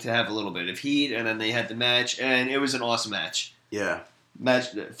caused them to have a little bit of heat, and then they had the match, and it was an awesome match. Yeah. Match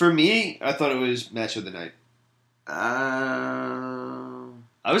for me, I thought it was match of the night.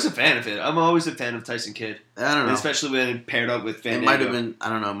 I was a fan of it. I'm always a fan of Tyson Kidd. I don't know, especially when paired up with Fandango. It might have been. I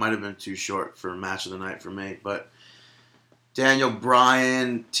don't know. It might have been too short for match of the night for me. But Daniel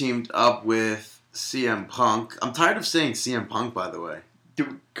Bryan teamed up with CM Punk. I'm tired of saying CM Punk, by the way.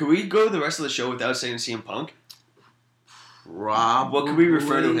 Could we go the rest of the show without saying CM Punk? Probably. What could we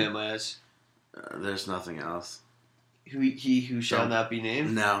refer to him as? There's nothing else. He who shall not be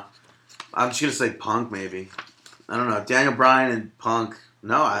named? No. I'm just going to say Punk, maybe. I don't know. Daniel Bryan and Punk.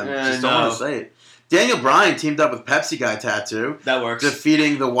 No, I just don't want to say it. Daniel Bryan teamed up with Pepsi Guy Tattoo. That works.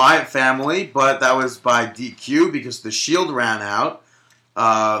 Defeating the Wyatt family, but that was by DQ because the Shield ran out.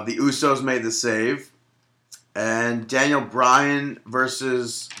 The Usos made the save. And Daniel Bryan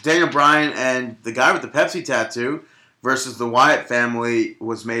and the guy with the Pepsi tattoo versus the Wyatt family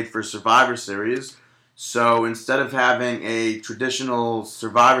was made for Survivor Series. So instead of having a traditional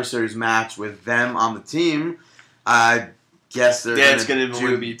Survivor Series match with them on the team, I guess they're it's going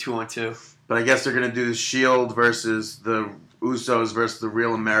to be 2-on-2. But I guess they're going to do the Shield versus the Usos versus the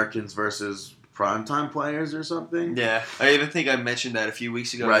Real Americans versus Primetime Players or something. Yeah, I even think I mentioned that a few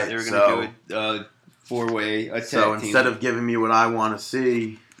weeks ago. Right, They were going to do a four-way tag So team. instead of giving me what I want to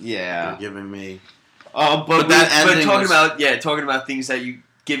see, they're giving me. But talking about things that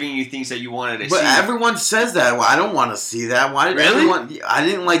giving you things that you wanted to see. But everyone says that. Well, I don't want to see that. Why did everyone? I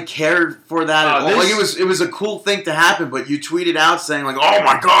didn't care for that at all. Like it was a cool thing to happen, but you tweeted out saying like, "Oh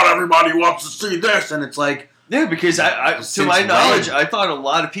my god, everybody wants to see this," and it's like, yeah, because to my knowledge, I thought a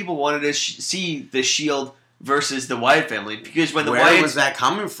lot of people wanted to see the Shield versus the Wyatt family because when the where was that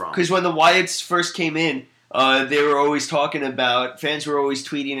coming from? Because when the Wyatts first came in, they were always talking about fans were always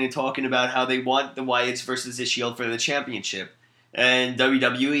tweeting and talking about how they want the Wyatts versus the Shield for the championship. And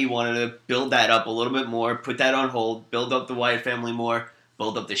WWE wanted to build that up a little bit more, put that on hold, build up the Wyatt family more,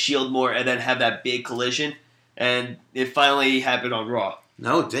 build up the Shield more, and then have that big collision. And it finally happened on Raw.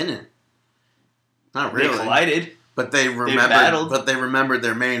 No, it didn't. Not really. They collided. But they remembered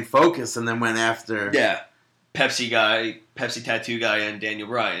their main focus and then went after. Yeah, Pepsi tattoo guy, and Daniel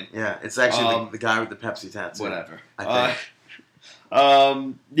Bryan. Yeah, it's actually the guy with the Pepsi tattoo. Whatever. I think.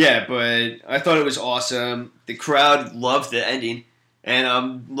 Yeah, but I thought it was awesome. The crowd loved the ending, and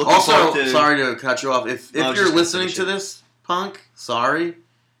I'm looking forward to... sorry to cut you off. If you're listening to this, Punk, sorry.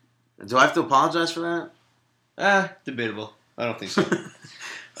 Do I have to apologize for that? Debatable. I don't think so.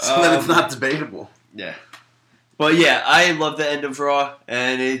 So then it's not debatable. Yeah. But yeah, I love the end of Raw,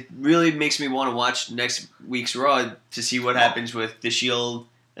 and it really makes me want to watch next week's Raw to see what happens with the Shield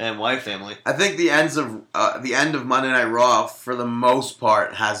and Wyatt family. I think the end of Monday Night Raw, for the most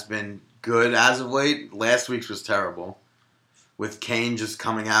part, has been good as of late. Last week's was terrible, with Kane just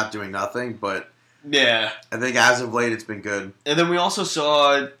coming out doing nothing. But yeah, I think as of late it's been good. And then we also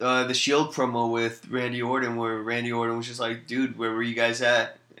saw the Shield promo with Randy Orton, where Randy Orton was just like, "Dude, where were you guys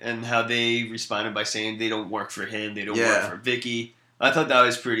at?" And how they responded by saying they don't work for him, they don't work for Vicky. I thought that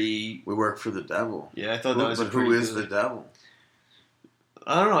was pretty. We work for the devil. Yeah, I thought that was. But who is the devil?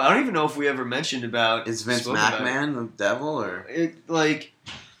 I don't know. I don't even know if we ever mentioned about... Is Vince McMahon the devil, or...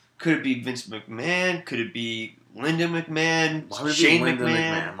 Could it be Vince McMahon? Could it be Linda McMahon? Why would it Shane be Linda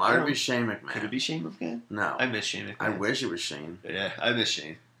McMahon? Why would it be Shane McMahon? Could it be Shane McMahon? No. I miss Shane McMahon. I wish it was Shane. Yeah, I miss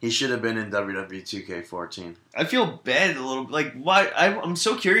Shane. He should have been in WWE 2K14. I feel bad a little... why? I'm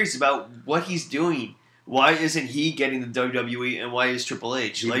so curious about what he's doing. Why isn't he getting the WWE, and why is Triple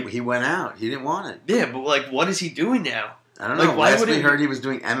H? He went out. He didn't want it. Yeah, but what is he doing now? I don't know. Last we heard he was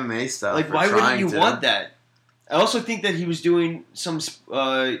doing MMA stuff. Why wouldn't you want that? I also think that he was doing some...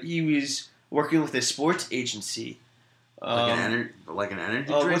 he was working with a sports agency. Like an energy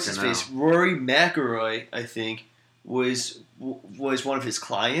drink? What's his face? Rory McIlroy, I think, was one of his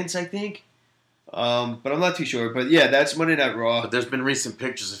clients, I think. But I'm not too sure. But yeah, that's Monday Night Raw. But there's been recent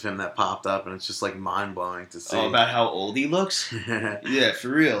pictures of him that popped up, and it's just mind-blowing to see. Oh, about how old he looks? Yeah, for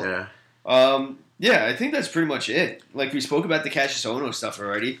real. Yeah. Yeah, I think that's pretty much it. We spoke about the Cassius Ohno stuff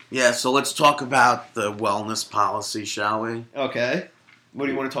already. Yeah, so let's talk about the wellness policy, shall we? Okay. What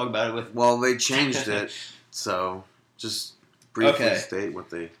do you want to talk about it with? Well, they changed it, so just briefly state what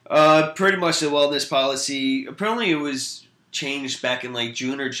they... Pretty much the wellness policy. Apparently it was changed back in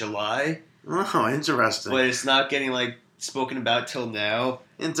June or July. Oh, interesting. But it's not getting spoken about till now.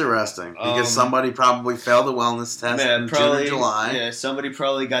 Interesting, because somebody probably failed the wellness test in June or July. Yeah, somebody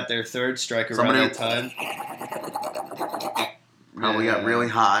probably got their third strike around that time. Probably got really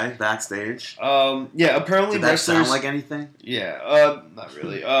high backstage. Yeah, apparently Did that wrestlers... sound like anything? Yeah, not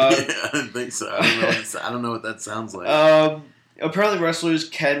really. I don't think so. I don't know what that sounds like. Apparently wrestlers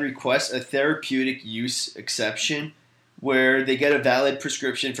can request a therapeutic use exception where they get a valid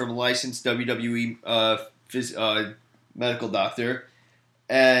prescription from a licensed WWE medical doctor,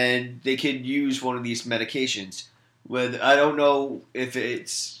 and they could use one of these medications. I don't know if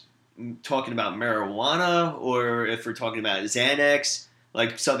it's talking about marijuana or if we're talking about Xanax,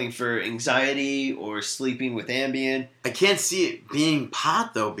 like something for anxiety or sleeping with Ambien. I can't see it being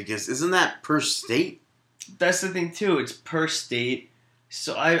pot though, because isn't that per state? That's the thing too. It's per state,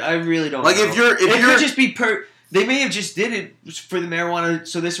 so I really don't Like know. if you're It could just be per. They may have just did it for the marijuana,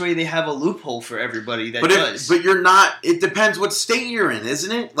 so this way they have a loophole for everybody that does. But you're not. It depends what state you're in,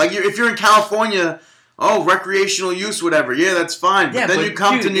 isn't it? Like if you're in California, recreational use, whatever. Yeah, that's fine. But Yeah, then but you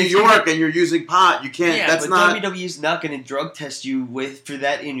come to dude, New if you York get- and you're using pot. You can't. Yeah, that's but not. WWE's not going to drug test you for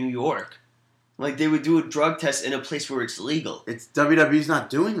that in New York. Like they would do a drug test in a place where it's legal. It's WWE's not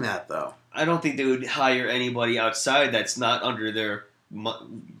doing that though. I don't think they would hire anybody outside that's not under their.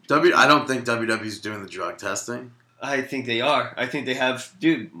 I don't think WWE's doing the drug testing. I think they are. I think they have.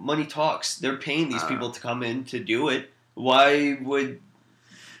 Dude, money talks. They're paying these people to come in to do it. Why would?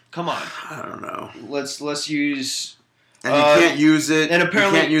 Come on. I don't know. Let's use. And you can't use it. and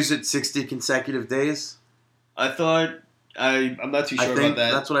apparently- you can't use it 60 consecutive days. I thought. I'm not too I sure think about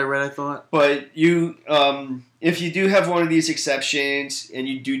that. that's what I read. I thought. But you, if you do have one of these exceptions and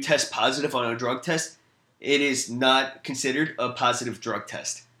you do test positive on a drug test, it is not considered a positive drug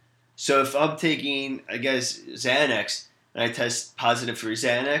test. So if I'm taking, I guess, Xanax and I test positive for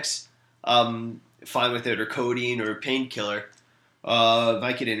Xanax, fine with it, or codeine or painkiller,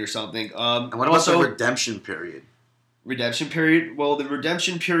 Vicodin or something. And what about the redemption period? Redemption period? Well, the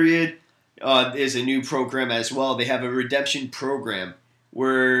redemption period is a new program as well. They have a redemption program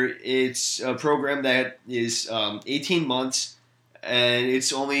where it's a program that is 18 months, and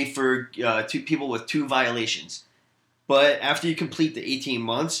it's only for two people with 2 violations. But after you complete the 18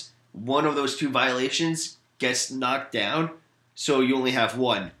 months, one of those 2 violations gets knocked down, so you only have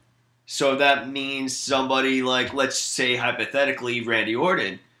 1. So that means somebody like, let's say hypothetically, Randy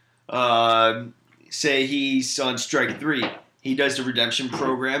Orton, say he's on strike 3. He does the redemption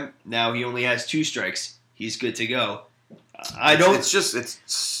program. Now he only has 2 strikes. He's good to go.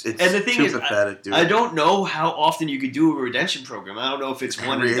 It's and the thing too is, pathetic, dude. I don't know how often you could do a redemption program. I don't know if it's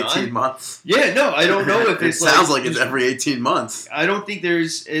one every and 18 done. months. Yeah, no, I don't know if It it's sounds like it's every 18 months. I don't think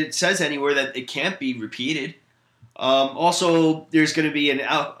it says anywhere that it can't be repeated. Also, there's going to be an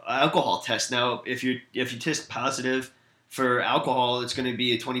alcohol test. Now, if you test positive for alcohol, it's going to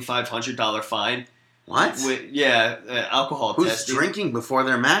be a $2,500 fine. What? Alcohol Who's testing. drinking before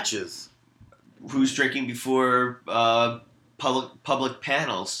their matches? Who's drinking before public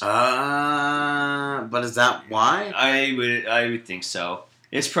panels? But is that why? I would think so.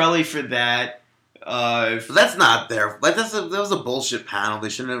 It's probably for that. But that's not there. Like that was a bullshit panel. They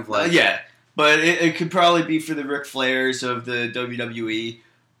shouldn't have Yeah, but it could probably be for the Ric Flairs of the WWE.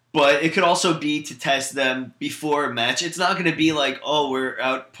 But it could also be to test them before a match. It's not going to be like, oh, we're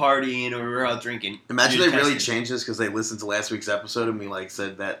out partying or we're out drinking. Imagine You're they really testing. changed this because they listened to last week's episode and we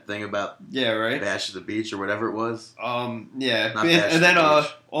said that thing about right. Bash at the Beach or whatever it was. Not Bash and then the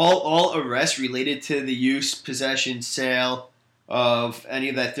Beach. all arrests related to the use, possession, sale of any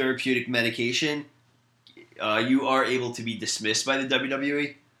of that therapeutic medication, you are able to be dismissed by the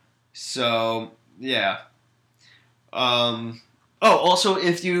WWE. So yeah. Also,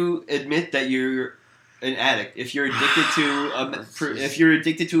 if you admit that you're an addict, if you're addicted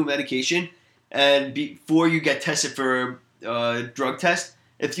to a medication, and before you get tested for a drug test,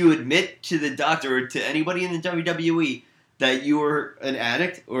 if you admit to the doctor or to anybody in the WWE that you are an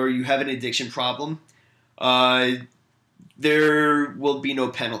addict or you have an addiction problem, there will be no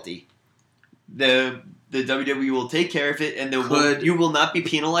penalty. The WWE will take care of it, and you will not be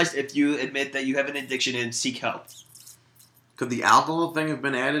penalized if you admit that you have an addiction and seek help. Could the alcohol thing have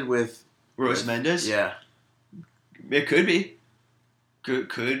been added with Rose Mendes? Yeah. It could be.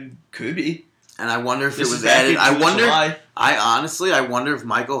 Could be. And I wonder if This it is was back added. in I wonder. July. I wonder if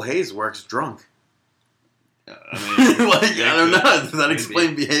Michael Hayes works drunk. I mean, I don't know. Does that Could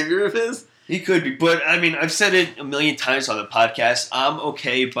explain behavior of his? He could be, but I mean, I've said it a million times on the podcast. I'm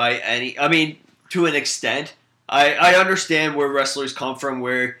okay to an extent. I understand where wrestlers come from,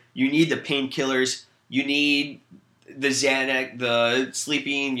 where you need the painkillers, you need the Xanax, the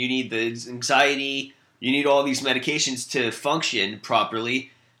sleeping, you need the anxiety, you need all these medications to function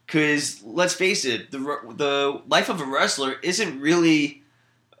properly. Because let's face it, the life of a wrestler isn't really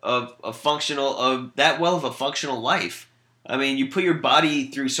a functional life. I mean, you put your body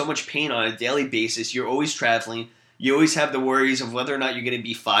through so much pain on a daily basis. You're always traveling. You always have the worries of whether or not you're going to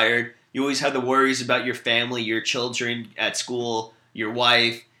be fired. You always have the worries about your family, your children at school, your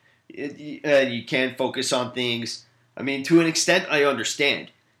wife. You can't focus on things. I mean, to an extent, I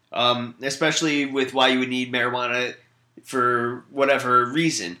understand. Especially with why you would need marijuana for whatever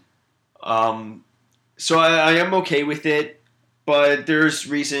reason. So I am okay with it. but there's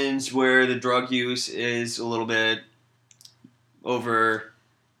reasons where the drug use is a little bit over.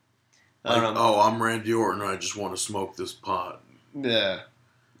 I don't know. Oh, I'm Randy Orton. I just want to smoke this pot. Yeah.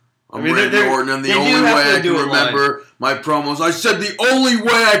 I'm Randy Orton, and the only way I can remember my promos. I said the only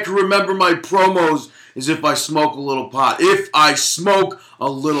way I can remember my promos is if I smoke a little pot. If I smoke a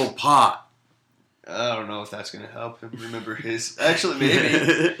little pot. I don't know if that's going to help him remember his. Actually,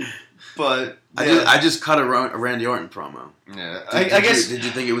 maybe. But I just cut a Randy Orton promo. Yeah, I guess. Did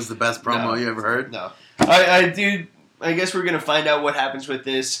you think it was the best promo you ever heard? No, I do. I guess we're gonna find out what happens with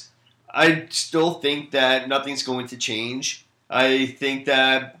this. I still think that nothing's going to change. I think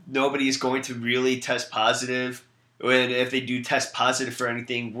that nobody's going to really test positive. And if they do test positive for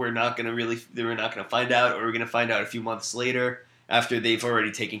anything, we're not gonna find out, or we're gonna find out a few months later after they've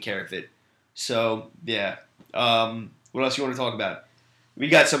already taken care of it. So yeah. What else you want to talk about? We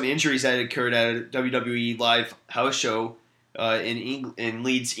got some injuries that occurred at a WWE live house show in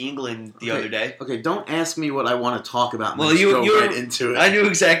Leeds, England the other day. Okay, don't ask me what I want to talk about. Well, you go right into it. I knew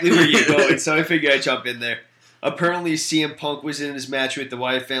exactly where you're going, so I figured I'd jump in there. Apparently, CM Punk was in his match with the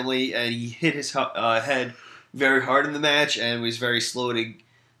Wyatt family, and he hit his head very hard in the match, and was very slow to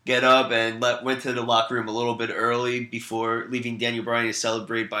get up, and went to the locker room a little bit early before leaving Daniel Bryan to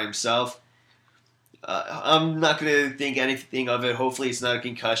celebrate by himself. I'm not going to think anything of it. Hopefully it's not a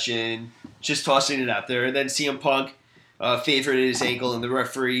concussion. Just tossing it out there. And then CM Punk favored his ankle, and the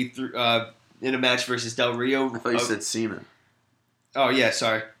referee in a match versus Del Rio. I thought you said Cena. Oh, yeah,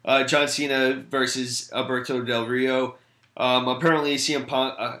 sorry. John Cena versus Alberto Del Rio. Apparently CM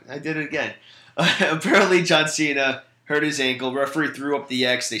Punk... I did it again. Apparently John Cena hurt his ankle. Referee threw up the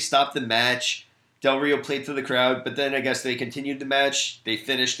X. They stopped the match. Del Rio played to the crowd, but then I guess they continued the match. They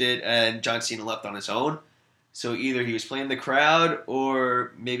finished it, and John Cena left on his own. So either he was playing the crowd,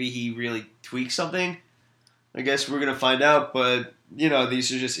 or maybe he really tweaked something. I guess we're going to find out, but,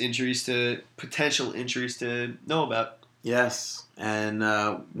 these are just potential injuries to know about. Yes, and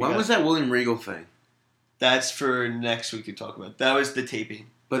when was that William Regal thing? That's for next week to talk about. That was the taping.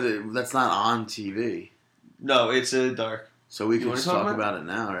 But that's not on TV. No, it's a dark. So we can just talk about it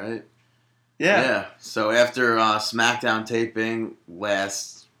now, right? Yeah. So after SmackDown taping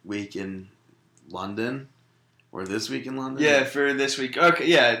last week in London, or this week in London? Yeah, for this week. Okay,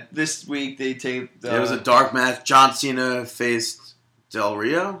 yeah, this week they taped... it was a dark match. John Cena faced Del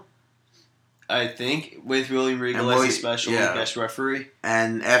Rio? I think, with William Regal as a special guest referee.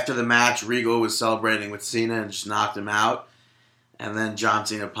 And after the match, Regal was celebrating with Cena and just knocked him out. And then John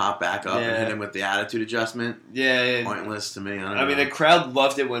Cena popped back up and hit him with the attitude adjustment. Yeah. Pointless to me. I mean, the crowd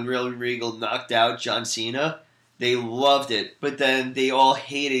loved it when William Regal knocked out John Cena. They loved it. But then they all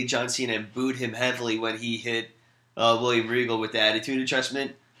hated John Cena and booed him heavily when he hit William Regal with the attitude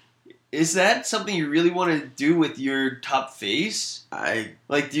adjustment. Is that something you really want to do with your top face? Why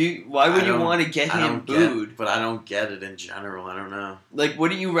would you want to get him booed? But I don't get it in general. I don't know. Like,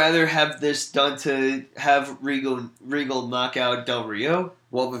 wouldn't you rather have this done to have Regal knock out Del Rio?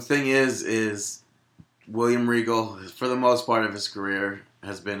 Well, the thing is William Regal, for the most part of his career,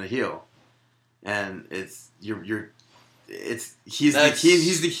 has been a heel, and he's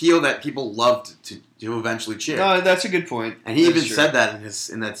the heel that people loved to eventually cheer. No, that's a good point. And he even said that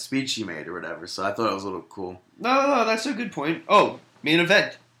in that speech he made or whatever. So I thought it was a little cool. No, that's a good point. Oh, main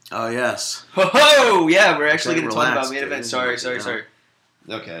event. Oh yes. Oh yeah, we're actually going to talk about main event. Sorry.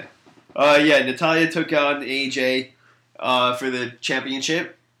 Okay. Natalya took on AJ for the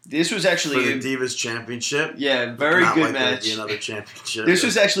championship. This was actually for the Divas Championship. Yeah, very good match. Another championship. This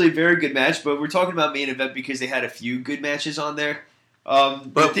was actually a very good match, but we're talking about main event because they had a few good matches on there.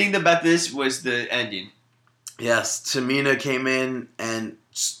 But the thing about this was the ending. Yes, Tamina came in and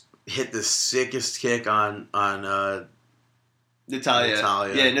hit the sickest kick on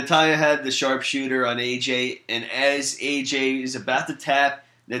Natalya. Yeah, Natalya had the sharpshooter on AJ, and as AJ is about to tap,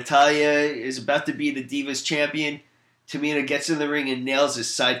 Natalya is about to be the Divas champion. Tamina gets in the ring and nails his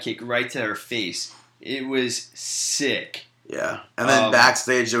sidekick right to her face. It was sick. Yeah. And then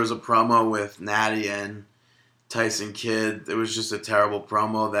backstage there was a promo with Natty and Tyson Kidd. It was just a terrible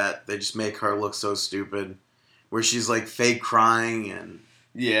promo that they just make her look so stupid. Where she's like fake crying and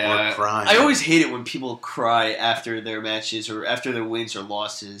or crying. I always hate it when people cry after their matches or after their wins or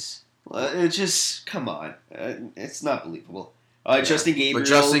losses. It just, come on. It's not believable. Justin Gabriel. But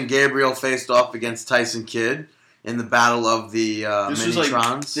Justin Gabriel faced off against Tyson Kidd in the battle of the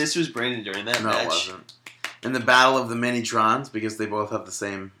Minitrons. This was Brandon during that match. No, it wasn't. In the battle of the Minitrons, because they both have the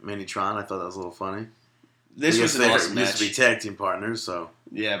same Minitron. I thought that was a little funny. This was an awesome match. Used to be tag team partners, so.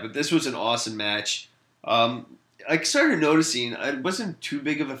 Yeah, but this was an awesome match. I started noticing I wasn't too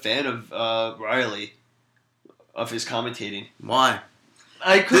big of a fan of Riley. of his commentating. Why?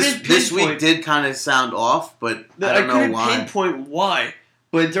 I couldn't this week did kind of sound off, but I don't know why. I couldn't pinpoint why.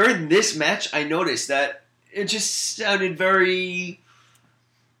 But during this match, I noticed that it just sounded very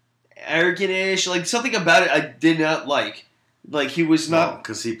arrogant-ish. Like, something about it I did not like. Like, he was not...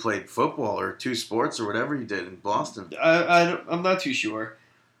 because he played football or 2 sports or whatever he did in Boston. I'm not too sure.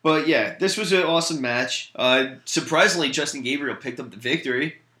 But, yeah, this was an awesome match. Surprisingly, Justin Gabriel picked up the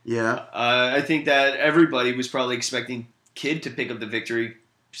victory. Yeah. I think that everybody was probably expecting Kid to pick up the victory,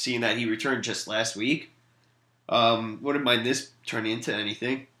 seeing that he returned just last week. Wouldn't mind this turning into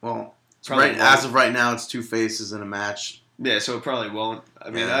anything. Well, as of right now, it's 2 faces in a match. Yeah, so it probably won't. I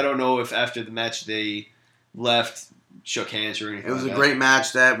mean, I don't know if after the match they left, shook hands or anything. It was a great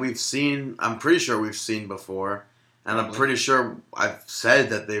match that we've seen. I'm pretty sure we've seen before, and I'm pretty sure I've said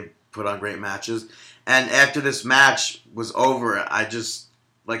that they put on great matches. And after this match was over, I just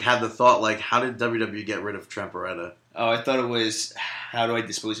had the thought, how did WWE get rid of Trent Beretta? Oh, I thought it was, how do I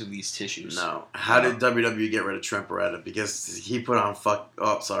dispose of these tissues? No. How did WWE get rid of Trent Beretta? Because he put on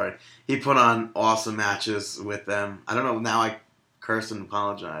He put on awesome matches with them. I don't know, now I curse and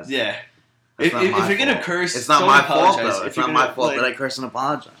apologize. Yeah. If you're going to curse, it's not my fault, though. It's not my fault that I curse and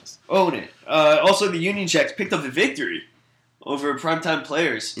apologize. Own it. Also, the Union Jacks picked up the victory over Primetime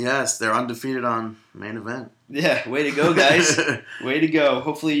Players. Yes, they're undefeated on Main Event. Yeah, way to go, guys. Way to go.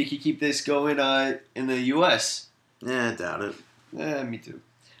 Hopefully you can keep this going in the U.S. Yeah, I doubt it. Yeah, me too.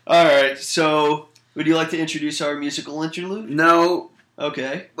 All right, so would you like to introduce our musical interlude? No.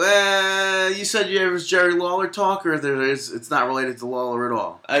 Okay. Well, you said it was Jerry Lawler talk, or it's not related to Lawler at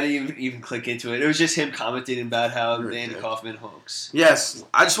all? I didn't even click into it. It was just him commenting about how the Andy Kaufman hoax. Yes,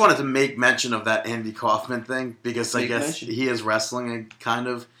 I just wanted to make mention of that Andy Kaufman thing, because I guess he is wrestling, kind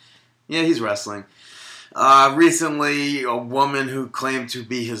of. Yeah, he's wrestling. Recently, a woman who claimed to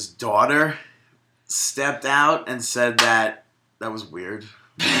be his daughter stepped out and said that was weird.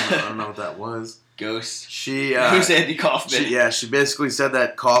 I don't know what that was. Ghost. Who's Andy Kaufman? She basically said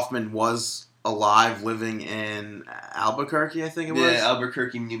that Kaufman was alive, living in Albuquerque, I think it was. Yeah,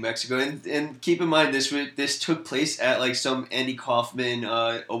 Albuquerque, New Mexico. And keep in mind, this took place at some Andy Kaufman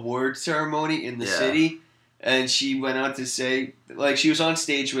award ceremony in the city. And she went on to say, she was on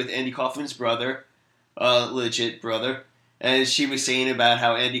stage with Andy Kaufman's brother, legit brother, and she was saying about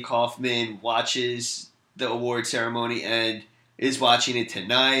how Andy Kaufman watches the award ceremony and is watching it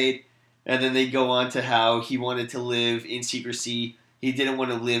tonight. And then they go on to how he wanted to live in secrecy. He didn't want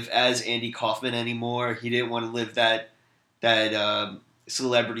to live as Andy Kaufman anymore. He didn't want to live that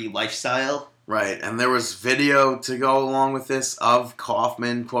celebrity lifestyle. Right, and there was video to go along with this of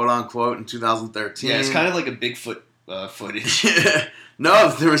Kaufman, quote unquote, in 2013. Yeah, it's kind of like a Bigfoot footage.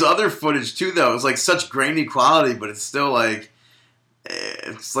 No, there was other footage too, though. It was such grainy quality, but it's still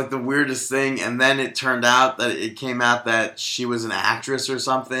it's the weirdest thing. And then it turned out that it came out that she was an actress or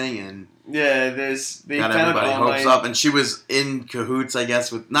something, and they got everybody hopes up. And she was in cahoots, I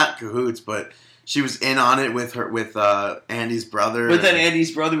guess, not cahoots, but she was in on it with Andy's brother. But then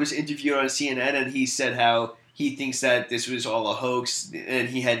Andy's brother was interviewed on CNN, and he said how he thinks that this was all a hoax, and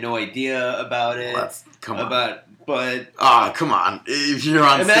he had no idea about it. Come on. If you're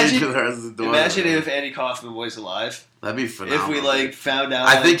on stage with her as the daughter. Imagine if Andy Kaufman was alive. That'd be phenomenal. If we found out.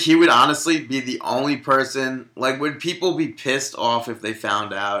 I think he would honestly be the only person. Would people be pissed off if they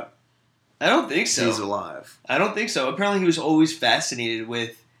found out? I don't think so. He's alive. I don't think so. Apparently, he was always fascinated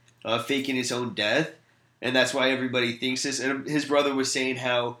with faking his own death, and that's why everybody thinks this. And his brother was saying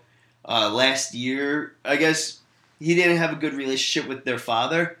how last year, I guess, he didn't have a good relationship with their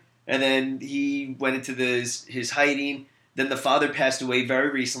father, and then he went into his hiding. Then the father passed away very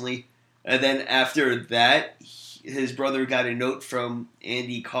recently, and then after that, his brother got a note from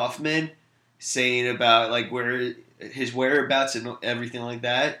Andy Kaufman saying about where his whereabouts and everything like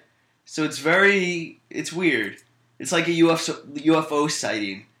that. So it's weird. It's like a UFO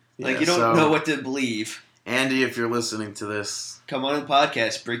sighting. You don't know what to believe. Andy, if you're listening to this, come on the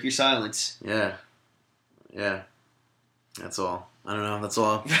podcast. Break your silence. Yeah. That's all. I don't know. That's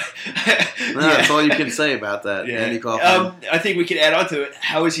all. That's all you can say about that. Yeah. Andy Kaufman. I think we can add on to it.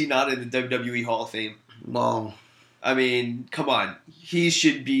 How is he not in the WWE Hall of Fame? Well, I mean, come on. He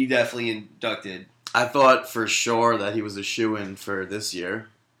should be definitely inducted. I thought for sure that he was a shoo-in for this year,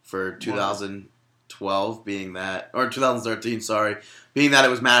 for 2012, being that, or 2013, sorry, being that it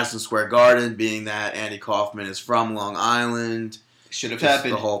was Madison Square Garden, being that Andy Kaufman is from Long Island. Should have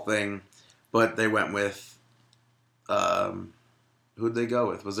happened. The whole thing. But they went with, who'd they go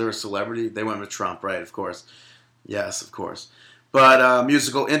with? Was there a celebrity? They went with Trump, right, of course. Yes, of course. But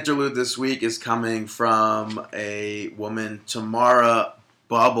musical interlude this week is coming from a woman, Tamara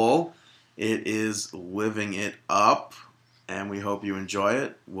Bubble, It is Living It Up, and we hope you enjoy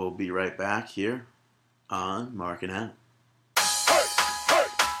it. We'll be right back here on Markin Out.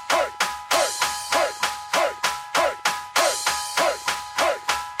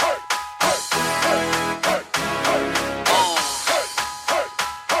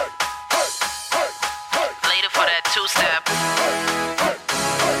 Two-step.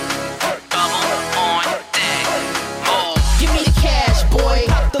 Double on deck. Move. Give me the cash, boy.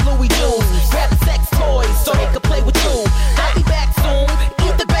 Pop the Louis Jewels. Grab the sex toys so they can play with you. I'll be back soon.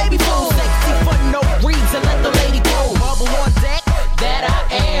 Eat the baby food. Sexy for no reason. Let the lady go. Bubble on deck. That I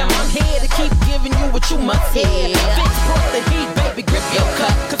am. I'm here to keep giving you what you must hear. Bitch, brought the heat, baby. Grip your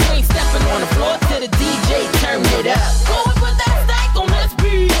cup. Cause we ain't stepping on the floor till the DJ turn it up. Go and put that stank on this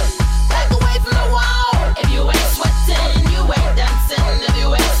beat. Back away from the wall. If you ain't sweating, you ain't dancing. If you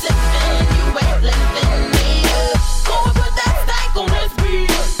ain't sipping, you ain't living here. Go and put that stank on this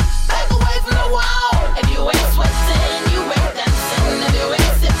beat. Back away from the wall. If you ain't sweating, you ain't dancing. If you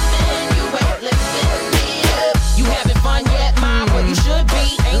ain't sipping, you ain't living here. You having fun yet, mom? Well, you should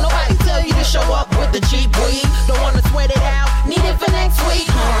be. Ain't nobody tell you to show up with the cheap weed. Don't wanna sweat it out. Need it for next week.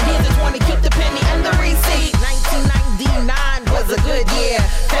 Here's the 20, keep the penny and the receipt. 1999 was a good year.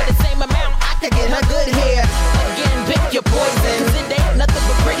 For the same amount, I could get her good hair. Again, pick your poison. It ain't nothing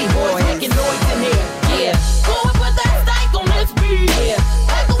but pretty boys making noise in here. Yeah. Go and put that stank on this beat. Yeah.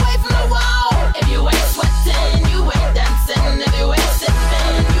 Back away from the wall. If you ain't sweating, you ain't dancing. If you ain't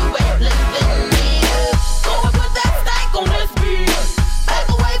sipping, you ain't living here. Go and put that stank on this beat. Back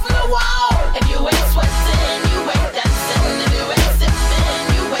away from the wall. If you ain't sweating, you ain't dancing. If you ain't sipping,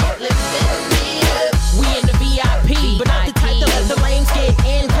 you ain't living here. We in the VIP, but not the type to let the lames get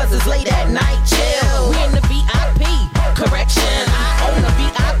in, cause it's late at night. Chill. We in the VIP. Correction. I own a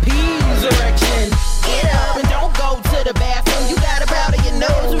VIP's erection. Get up and don't go to the bathroom. You got a powder your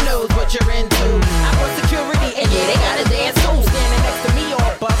nose. Who knows what you're into? I want security, and yeah, they got a dance too. Standing next to me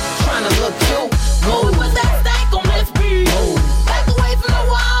all buff, trying to look cute. Move with that stank on this beat. Move. Back away from the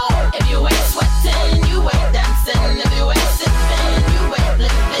wall. If you ain't sweating, you ain't dancing. If you ain't sipping, you ain't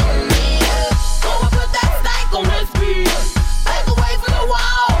living here. Go and put that stank on this beat. Back away from the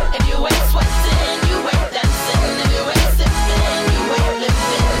wall. If you ain't sweating, you ain't dancing. If you ain't sipping, you ain't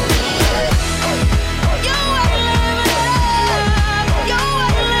living here. You ain't living it up. You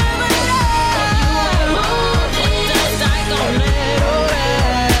ain't living it up. You ain't moving. Put that stank on it, oh yeah.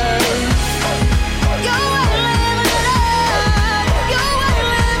 You ain't living it up. You ain't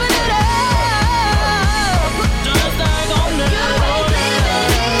living it up. Put that stank on it, oh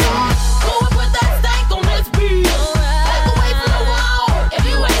yeah. Go and put that stank on this beat. Back away from the wall. If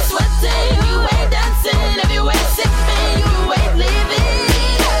you ain't sweating, you ain't dancing. If you ain't sipping, you ain't living.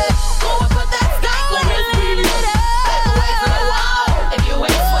 Go and put that stank on this beat. Back away from the wall. If you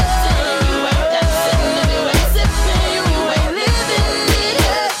ain't sweating, you ain't dancing. If you ain't sipping, you ain't living.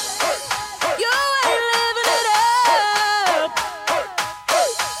 You ain't living it up.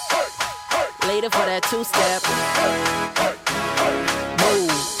 Later for that two-step.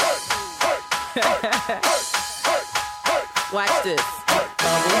 Move. Watch this.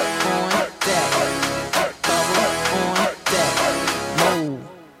 Bubble on deck. Bubble on deck. Move.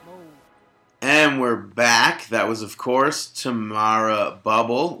 And we're back. That was, of course, Tamara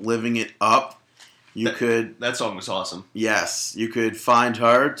Bubble, Living It Up. That song was awesome. Yes, you could find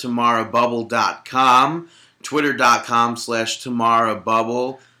her, tamarabubble.com,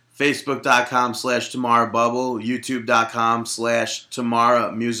 twitter.com/tamarabubble, facebook.com/tamarabubble,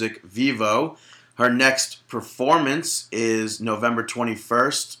 youtube.com/tamaramusicvivo. Her next performance is November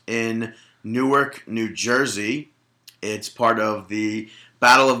 21st in Newark, New Jersey. It's part of the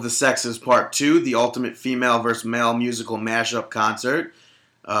Battle of the Sexes Part 2, the ultimate female versus male musical mashup concert.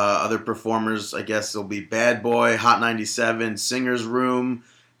 Other performers, I guess, will be Bad Boy, Hot 97, Singers Room,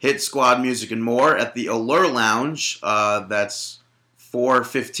 Hit Squad Music, and more at the Allure Lounge. That's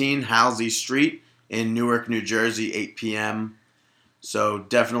 415 Halsey Street in Newark, New Jersey, 8 p.m. So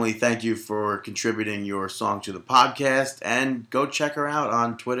definitely thank you for contributing your song to the podcast, and go check her out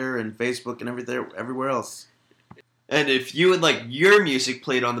on Twitter and Facebook and everywhere else. And if you would like your music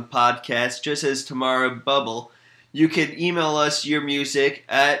played on the podcast, just as Tamara Bubble, you can email us your music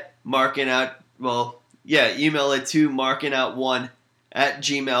at markinout. Email it to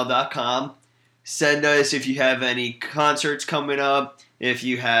markinout1@gmail.com. Send us if you have any concerts coming up, if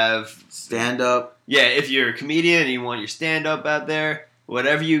you have stand-up. Yeah, if you're a comedian and you want your stand-up out there,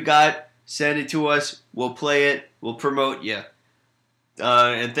 whatever you got, send it to us. We'll play it. We'll promote you.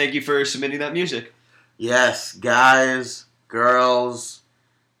 And thank you for submitting that music. Yes, guys, girls,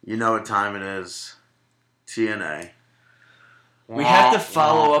 you know what time it is. TNA. We have to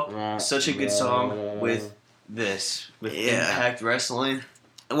follow up such a good song with this, with Impact Wrestling.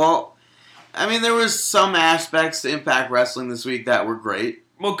 Well, I mean, there was some aspects to Impact Wrestling this week that were great.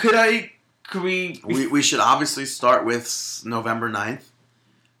 Well, could we... We should obviously start with November 9th,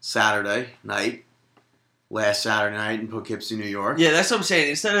 Saturday night. Last Saturday night in Poughkeepsie, New York. Yeah, that's what I'm saying.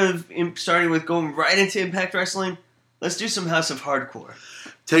 Instead of starting with going right into Impact Wrestling, let's do some House of Hardcore.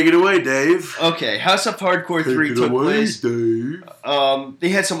 Take it away, Dave. Okay, House of Hardcore 3 took place. Dave. They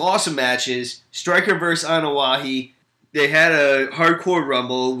had some awesome matches. Striker versus Anawahi. They had a Hardcore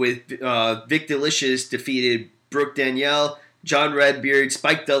Rumble with Vic Delicious defeated Brooke Danielle, John Redbeard,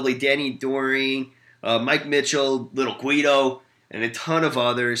 Spike Dudley, Danny Doring, Mike Mitchell, Little Guido, and a ton of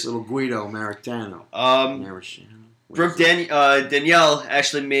others. Little Guido Maritano. Brooke Danielle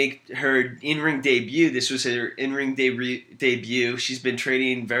actually made her in-ring debut. This was her in-ring debut. She's been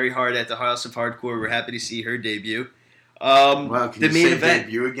training very hard at the House of Hardcore. We're happy to see her debut. Wow, can the you main say event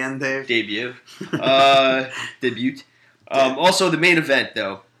debut again, Dave? Debut. Debut. Also, the main event,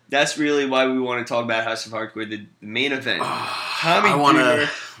 though. That's really why we want to talk about House of Hardcore. The main event. Tommy Dreamer.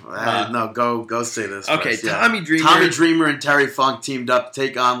 No, go say this. Okay, first, yeah. Tommy Dreamer. Tommy Dreamer and Terry Funk teamed up to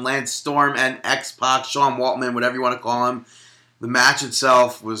take on Lance Storm and X-Pac, Sean Waltman, whatever you want to call him. The match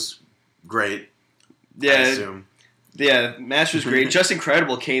itself was great. Yeah, I assume. Yeah, the match was great. Just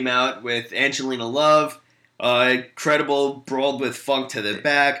Incredible came out with Angelina Love. Incredible brawled with Funk to the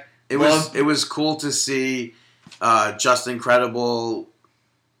back. It was cool to see Just Incredible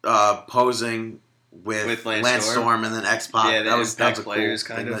posing with Lance Storm and then X-Pac. Yeah, that was a cool players,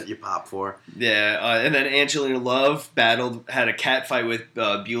 thing that you pop for. Yeah, and then Angelina Love had a cat fight with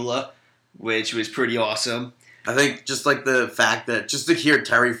Beulah, which was pretty awesome. I think just like the fact that just to hear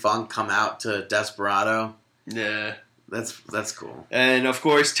Terry Funk come out to Desperado. Yeah. That's cool. And of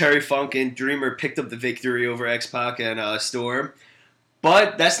course, Terry Funk and Dreamer picked up the victory over X-Pac and Storm.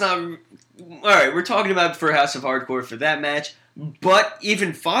 But that's not... Alright, we're talking about for House of Hardcore for that match. But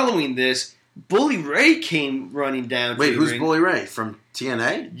even following this, Bully Ray came running down. Wait, who's Bully Ray? From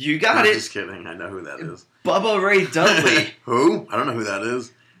TNA? You got it. Just kidding. I know who that is. Bubba Ray Dudley. Who? I don't know who that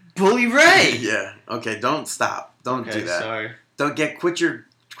is. Bully Ray. Yeah. Okay. Don't stop. Don't do that. Sorry. Quit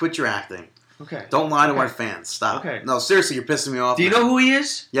your acting. Okay. Don't lie to our fans. Stop. Okay. No, seriously, you're pissing me off. Do you know who he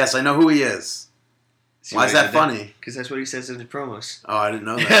is? Yes, I know who he is. Why is that funny? Because that's what he says in the promos. Oh, I didn't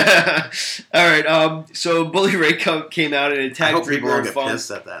know that. All right. So Bully Ray came out and attacked I hope Dreamer people and get Funk.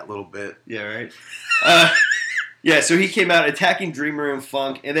 pissed at that a little bit. Yeah, right. Yeah, so he came out attacking Dreamer and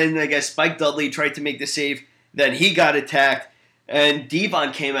Funk, and then I guess Spike Dudley tried to make the save. Then he got attacked, and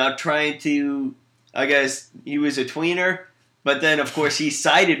Devon came out trying to, I guess he was a tweener, but then of course he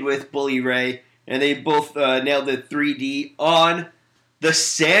sided with Bully Ray, and they both nailed the 3D on the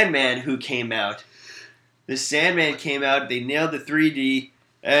Sandman, who came out. The Sandman came out. They nailed the 3D,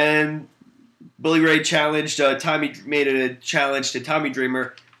 and Bully Ray challenged made a challenge to Tommy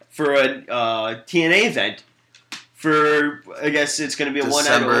Dreamer for a TNA event. For I guess it's going to be a one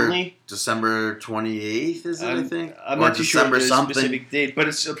night only. December 28th, is it? I think. I'm not too sure of the specific date, but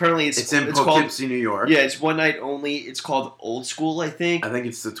it's in Poughkeepsie, New York. Yeah, it's one night only. It's called Old School, I think. I think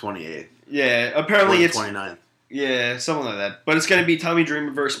it's the 28th. Yeah, apparently it's 29th. Yeah, something like that. But it's going to be Tommy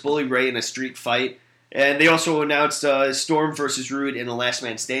Dreamer versus Bully Ray in a street fight. And they also announced Storm versus Rude in a Last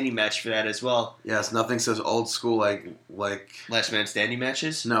Man Standing match for that as well. Yes, nothing says old school like Last Man Standing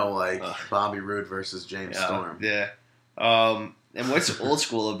matches? No, like Bobby Roode versus James Storm. Yeah. And what's old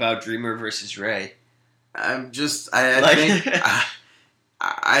school about Dreamer versus Ray? I think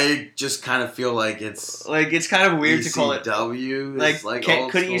I just kind of feel like it's kind of weird to call it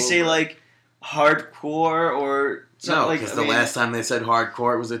ECW. Couldn't you say like hardcore or something? No, because the last time they said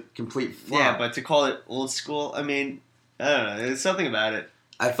hardcore, it was a complete flop. Yeah, but to call it old school, I mean, I don't know. There's something about it.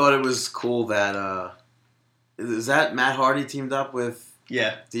 I thought it was cool that is that Matt Hardy teamed up with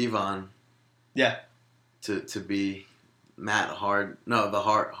Devon. Yeah. To be Matt Hard. No, the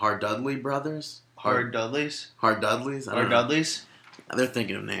Hard Dudley brothers. Hard Dudleys. Hard Dudleys. Hard Dudleys. They're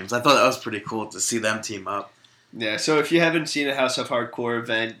thinking of names. I thought that was pretty cool to see them team up. Yeah, so if you haven't seen a House of Hardcore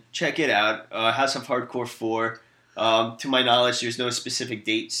event, check it out. House of Hardcore 4. To my knowledge, there's no specific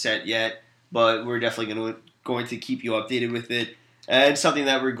date set yet, but we're definitely going to keep you updated with it. And something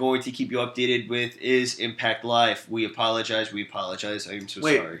that we're going to keep you updated with is Impact Live. We apologize. I'm so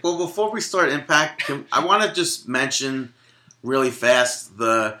sorry. Well, before we start Impact, I want to just mention really fast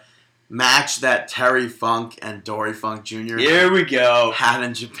the match that Terry Funk and Dory Funk Jr. Here we go. Had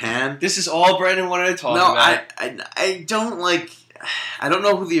in Japan. This is all Brandon wanted to talk about. I don't I don't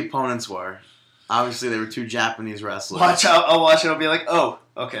know who the opponents were. Obviously, they were two Japanese wrestlers. I'll watch it. I'll be like, oh,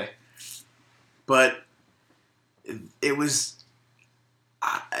 okay. But it was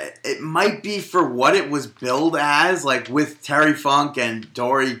it might be for what it was billed as, like with Terry Funk and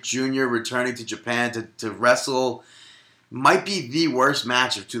Dory Jr. returning to Japan to wrestle, might be the worst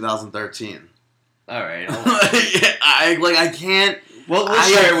match of 2013. All right. I can't. We'll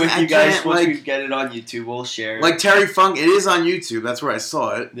share it with you guys once we get it on YouTube. We'll share it. Like Terry Funk, it is on YouTube. That's where I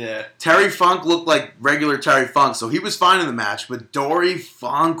saw it. Yeah. Terry Funk looked like regular Terry Funk, so he was fine in the match. But Dory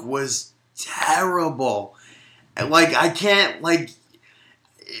Funk was terrible. Like, I can't, like,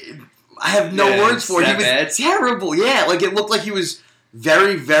 I have no words for it. He was bad? terrible. Yeah, like, it looked like he was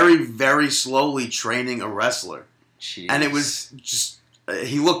very, very, very slowly training a wrestler. Jeez. And it was just,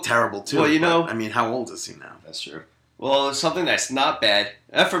 he looked terrible, too. Well, I mean, how old is he now? That's true. Well, something that's not bad,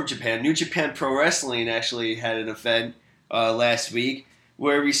 from Japan. New Japan Pro Wrestling actually had an event last week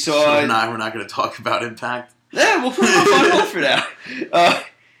where we saw... We're not going to talk about Impact. Yeah, we'll put it on hold for now.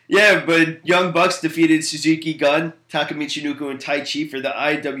 Yeah, but Young Bucks defeated Suzuki Gun, Taka Michinoku, and Tai Chi for the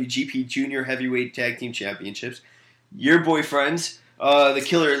IWGP Junior Heavyweight Tag Team Championships. Your boyfriends, the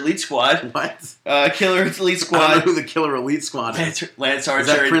Killer Elite Squad. What? Killer Elite Squad. I don't know who the Killer Elite Squad is. Lance Archer. Is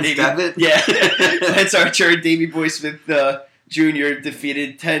that Prince Devitt? Yeah. Lance Archer and Davey Boy Smith Jr.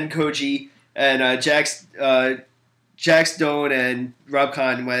 defeated Ten Koji and Jack Stone and Rob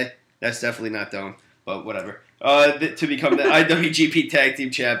Conway. That's definitely not Stone, but whatever. To become the IWGP Tag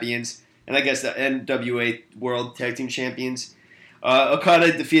Team Champions, and I guess the NWA World Tag Team Champions.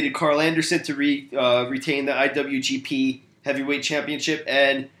 Okada defeated Carl Anderson to retain the IWGP Heavyweight Championship,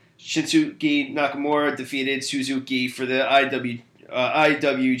 and Shinsuke Nakamura defeated Suzuki for the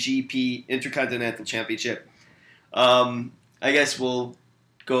IWGP Intercontinental Championship. I guess we'll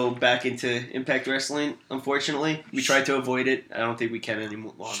go back into Impact Wrestling, unfortunately. We tried to avoid it. I don't think we can any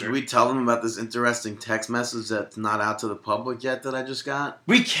longer. Should we tell them about this interesting text message that's not out to the public yet that I just got?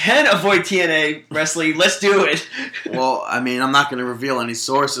 We can avoid TNA Wrestling. Let's do it. Well, I mean, I'm not going to reveal any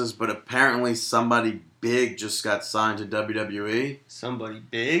sources, but apparently somebody big just got signed to WWE. Somebody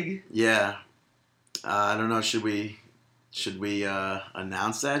big? Yeah. I don't know. Should we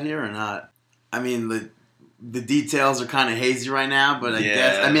announce that here or not? I mean, the details are kind of hazy right now, but I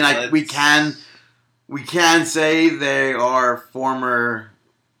guess we can say they are former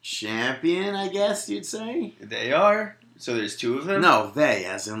champion. I guess you'd say they are. So there's two of them. No, they,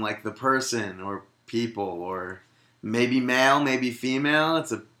 as in like the person or people, or maybe male, maybe female.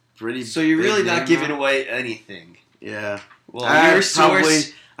 It's a pretty. So you're really not giving away anything. Yeah. Well, your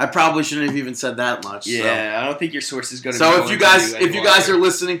source. I probably shouldn't have even said that much. Yeah, so. I don't think your source is going to. So if you guys are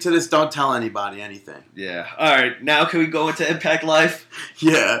listening to this, don't tell anybody anything. Yeah. All right. Now can we go into Impact Live?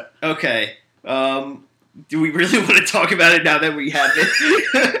 Yeah. Okay. Do we really want to talk about it now that we have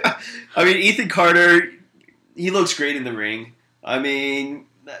it? I mean, Ethan Carter, he looks great in the ring. I mean,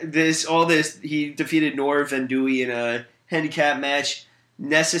 he defeated Nora Vendui in a handicap match.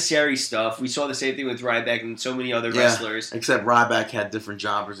 Necessary stuff. We saw the same thing with Ryback and so many other wrestlers. Except Ryback had different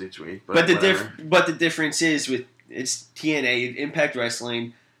jobbers each week. But the difference is it's TNA, Impact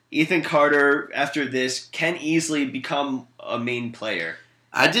Wrestling. Ethan Carter, after this, can easily become a main player.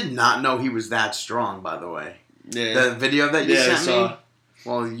 I did not know he was that strong, by the way. Yeah. The video that you sent me?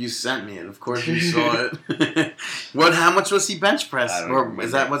 Well, you sent me it. Of course you saw it. How much was he bench press? Or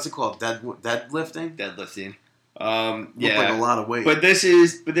is that, what's it called? Deadlifting? Deadlifting. Looked like a lot of weight. But this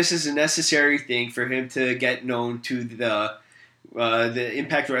is a necessary thing for him to get known to the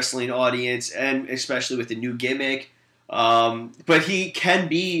Impact Wrestling audience, and especially with the new gimmick. But he can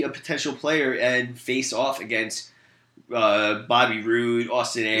be a potential player and face off against Bobby Roode,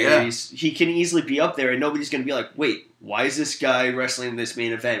 Austin Aries. Yeah. He can easily be up there, and nobody's going to be like, wait, why is this guy wrestling in this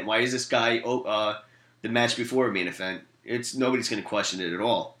main event? Why is this guy the match before a main event? Nobody's going to question it at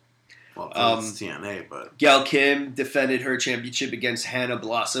all. Well, it's TNA, but... Gail Kim defended her championship against Hannah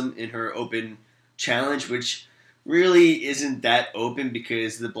Blossom in her open challenge, which really isn't that open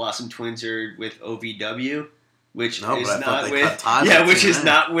because the Blossom twins are with OVW, which is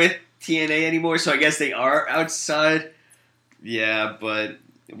not with TNA anymore, so I guess they are outside. Yeah, but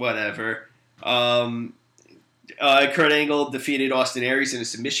whatever. Kurt Angle defeated Austin Aries in a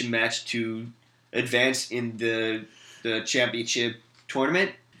submission match to advance in the championship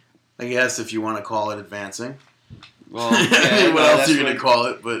tournament. I guess if you want to call it advancing. Well, yeah, what else are you going to call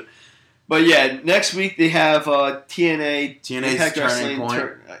it? But yeah, next week they have TNA's Impact Turning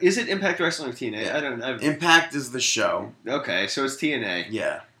Point. Is it Impact Wrestling or TNA? Yeah. I don't know. Impact is the show. Okay, so it's TNA.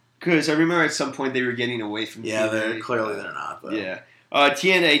 Yeah. Because I remember at some point they were getting away from TNA. Yeah, they're not. Though. Yeah.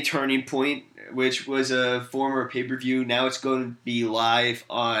 TNA Turning Point, which was a former pay-per-view, now it's going to be live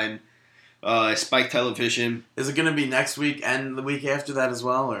on Spike Television. Is it going to be next week and the week after that as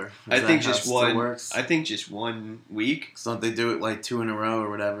well, or I think just one. Works? I think just 1 week. So don't they do it like 2 in a row or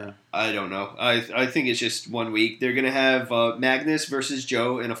whatever? I don't know. I think it's just 1 week. They're gonna have Magnus versus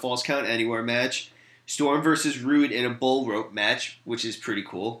Joe in a Falls Count Anywhere match. Storm versus Rude in a bull rope match, which is pretty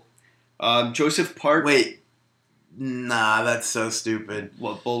cool. Joseph Park. Wait, nah, that's so stupid.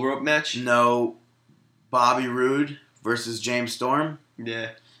 What, bull rope match? No, Bobby Roode versus James Storm.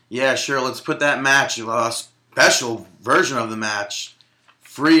 Yeah. Yeah, sure. Let's put that match, a special version of the match,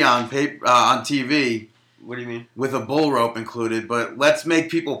 free on TV. What do you mean? With a bull rope included, but let's make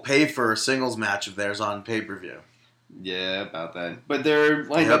people pay for a singles match of theirs on pay-per-view. Yeah, about that. But they're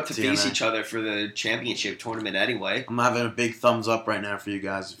lined up to TNA. face each other for the championship tournament anyway. I'm having a big thumbs up right now for you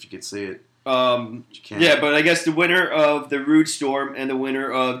guys if you could see it. Yeah, but I guess the winner of the Rude Storm and the winner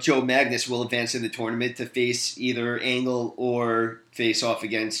of Joe Magnus will advance in the tournament to face either Angle or face off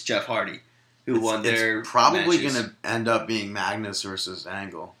against Jeff Hardy, who won their It's probably matches. going to end up being Magnus versus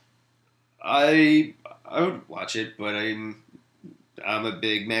Angle. I would watch it, but I'm a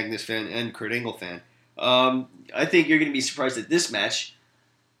big Magnus fan and Kurt Angle fan. I think you're going to be surprised at this match.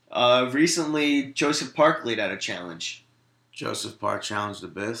 Recently, Joseph Park laid out a challenge. Joseph Park challenged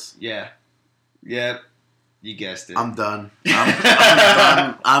Abyss. Yeah. Yep. You guessed it. I'm done.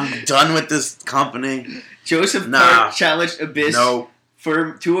 I'm done with this company. Joseph Park challenged Abyss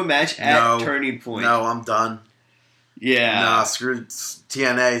to a match at Turning Point. No, I'm done. Yeah. Nah, screw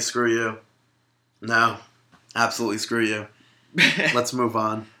TNA, screw you. No, absolutely screw you. Let's move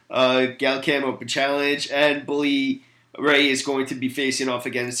on. Gal Cam Open Challenge, and Bully Ray is going to be facing off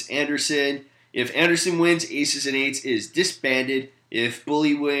against Anderson. If Anderson wins, Aces and Eights is disbanded. If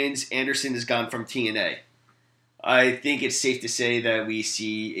Bully wins, Anderson is gone from TNA. I think it's safe to say that we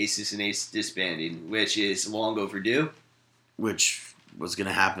see Aces and Eights disbanding, which is long overdue. Which was going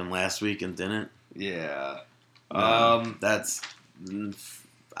to happen last week and didn't. Yeah. That's...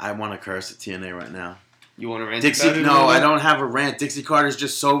 I want to curse at TNA right now. You want to rant Dixie? about it? No, I don't have a rant. Dixie Carter's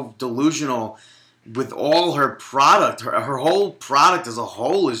just so delusional with all her product. Her whole product as a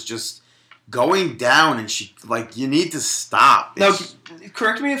whole is just going down, and you need to stop. Now,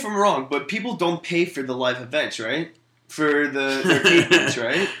 correct me if I'm wrong, but people don't pay for the live events, right? For their tapings,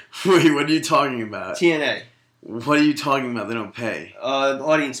 right? Wait, what are you talking about? TNA. What are you talking about? They don't pay.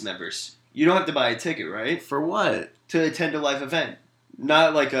 Audience members. You don't have to buy a ticket, right? For what? To attend a live event.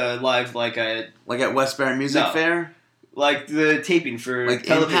 Not like a live, like at Westbury Music Fair? Like the taping for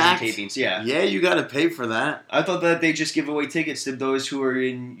television Impact? tapings, yeah. Yeah, you got to pay for that. I thought that they just give away tickets to those who are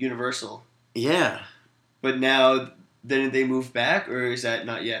in Universal. Yeah. But now, didn't they move back, or is that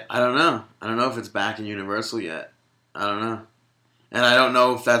not yet? I don't know. I don't know if it's back in Universal yet. I don't know. And I don't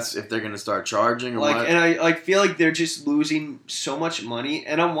know if they're going to start charging or what. And I feel like they're just losing so much money.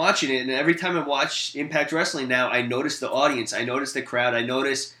 And I'm watching it, and every time I watch Impact Wrestling now, I notice the audience, I notice the crowd, I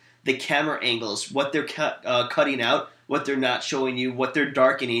notice the camera angles, what they're cutting out, what they're not showing you, what they're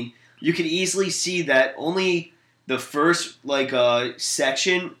darkening. You can easily see that only the first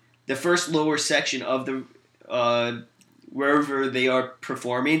section, the first lower section of the wherever they are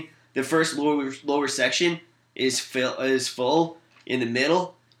performing, the first lower section is full. In the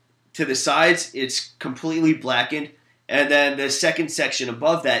middle, to the sides, it's completely blackened, and then the second section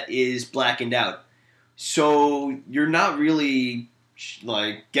above that is blackened out. So you're not really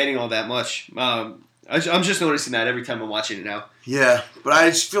getting all that much. I'm just noticing that every time I'm watching it now. Yeah, but I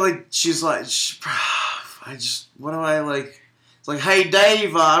just feel like she's like, what do I like? It's like, hey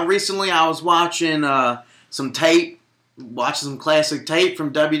Dave, recently I was watching some classic tape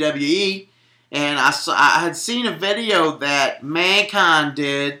from WWE. And I had seen a video that Mankind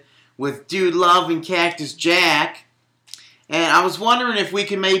did with Dude Love and Cactus Jack. And I was wondering if we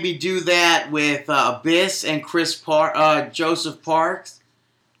could maybe do that with Abyss and Joseph Parks.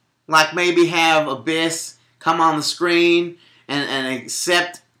 Like maybe have Abyss come on the screen and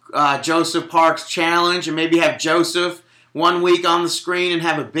accept Joseph Parks' challenge. And maybe have Joseph 1 week on the screen and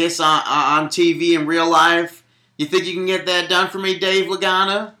have Abyss on TV in real life. You think you can get that done for me, Dave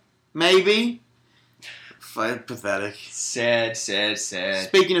Lagana? Maybe. Pathetic. Sad.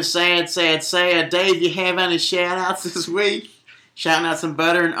 Speaking of sad, Dave, you have any shout-outs this week? Shouting out some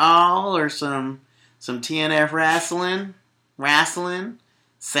Butter and All or some TNF wrestling?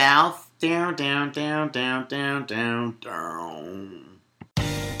 South, down.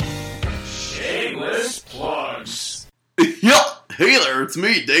 Shameless plugs. Yup! Hey there, it's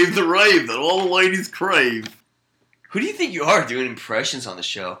me, Dave the Rave, that all the ladies crave. Who do you think you are doing impressions on the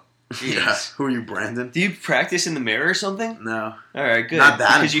show? Jeez. Yeah. Who are you, Brandon? Do you practice in the mirror or something? No. All right, good. Not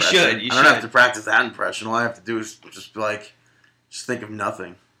that because impression. You I don't have to practice that impression. All I have to do is just think of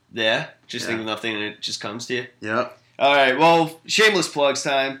nothing. Yeah? Just think of nothing and it just comes to you? Yep. All right, well, shameless plugs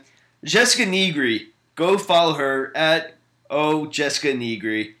time. Jessica Negri. Go follow her at Jessica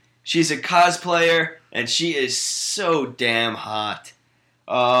Negri. She's a cosplayer, and she is so damn hot.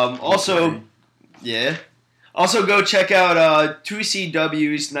 Also, go check out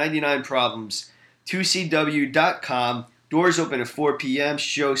 2CW's 99 Problems. 2CW.com. Doors open at 4 p.m.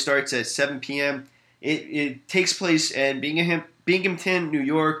 Show starts at 7 p.m. It takes place in Binghamton, New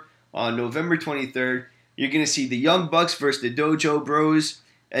York on November 23rd. You're going to see the Young Bucks versus the Dojo Bros,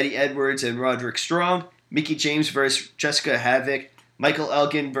 Eddie Edwards and Roderick Strong, Mickie James versus Jessica Havoc, Michael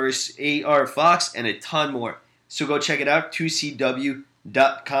Elgin versus A.R. Fox, and a ton more. So go check it out, 2CW.com.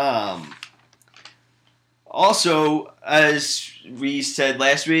 Also, as we said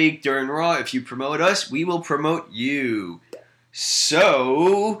last week during Raw, if you promote us, we will promote you.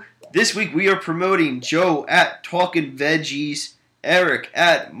 So, this week we are promoting Joe at Talkin' Veggies, Eric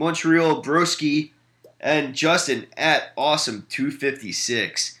at Montreal Broski, and Justin at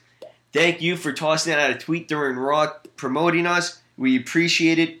Awesome256. Thank you for tossing out a tweet during Raw promoting us. We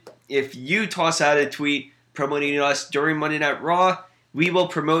appreciate it. If you toss out a tweet promoting us during Monday Night Raw, we will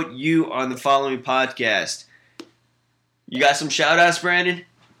promote you on the following podcast. You got some shout-outs, Brandon?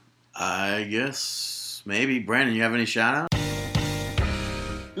 I guess maybe. Brandon, you have any shout-outs?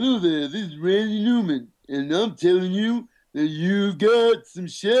 Hello there, this is Randy Newman, and I'm telling you that you've got some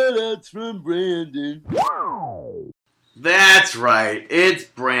shout-outs from Brandon. That's right. It's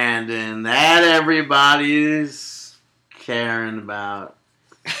Brandon. That everybody's caring about.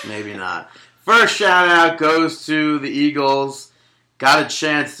 Maybe not. First shout-out goes to the Eagles. Got a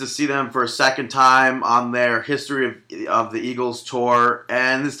chance to see them for a second time on their History of the Eagles tour.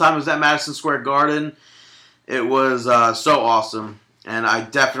 And this time it was at Madison Square Garden. It was so awesome. And I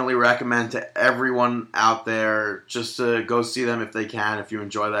definitely recommend to everyone out there just to go see them if they can, if you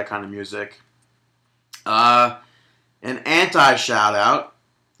enjoy that kind of music. An anti-shout-out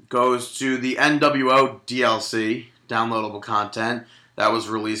goes to the NWO DLC, downloadable content, that was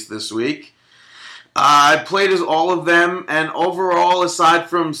released this week. I played as all of them, and overall, aside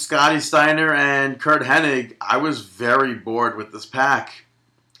from Scotty Steiner and Kurt Hennig, I was very bored with this pack.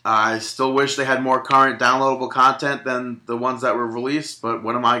 I still wish they had more current downloadable content than the ones that were released, but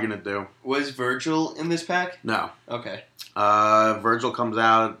what am I going to do? Was Virgil in this pack? No. Okay. Virgil comes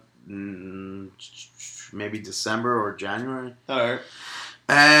out maybe December or January. All right.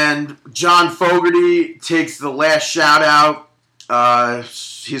 And John Fogerty takes the last shout-out.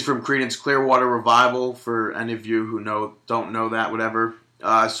 He's from Creedence Clearwater Revival, for any of you who don't know that, whatever.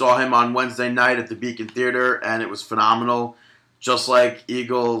 I saw him on Wednesday night at the Beacon Theater, and it was phenomenal. Just like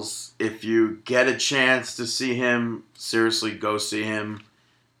Eagles, if you get a chance to see him, seriously, go see him.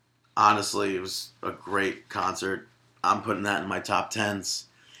 Honestly, it was a great concert. I'm putting that in my top 10s.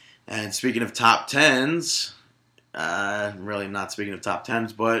 And speaking of top 10s, really not speaking of top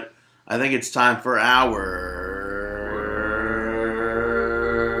 10s, but I think it's time for our...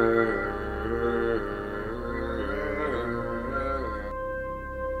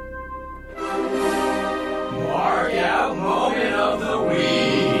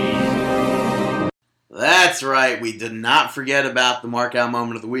 That's right, we did not forget about the Mark Out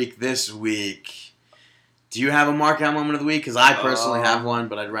Moment of the Week this week. Do you have a Mark Out Moment of the Week? Because I personally have one,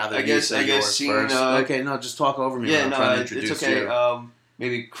 but I'd rather you say yours first. Okay, no, just talk over me when I'm trying to introduce it's okay. you.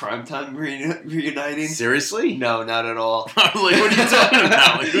 Maybe Crime Time reuniting? Seriously? No, not at all. Like, what are you talking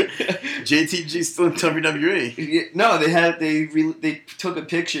about? JTG still in WWE? No, they took a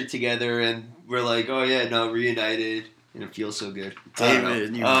picture together and we're like, oh yeah, no, reunited, and it feels so good.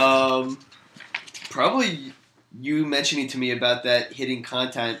 David, probably you mentioning to me about that hitting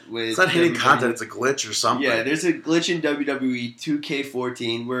content with... It's not hitting content, it's a glitch or something. Yeah, there's a glitch in WWE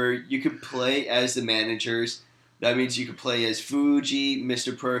 2K14 where you could play as the managers. That means you could play as Fuji,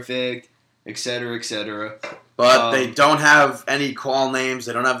 Mr. Perfect, etc., etc. But they don't have any call names.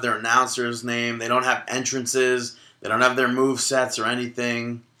 They don't have their announcer's name. They don't have entrances. They don't have their move sets or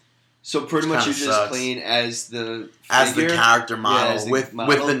anything. So pretty much you're just playing as the figure? As the character model, yeah,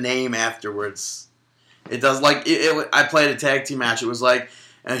 with the name afterwards. It does like I played a tag team match. It was like,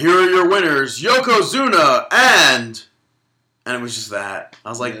 and here are your winners, Yokozuna and it was just that. I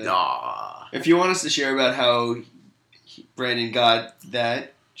was like, nah. If you want us to share about how Brandon got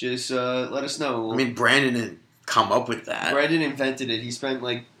that, just let us know. I mean, Brandon didn't come up with that. Brandon invented it. He spent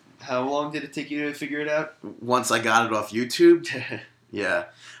like, how long did it take you to figure it out? Once I got it off YouTube. Yeah.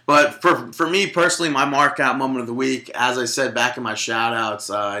 But for me personally, my Mark Out Moment of the Week, as I said back in my shout-outs,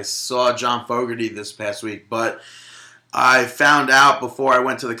 I saw John Fogerty this past week, but I found out before I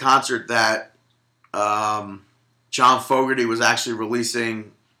went to the concert that John Fogerty was actually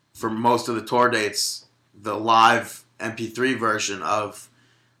releasing for most of the tour dates, the live MP3 version of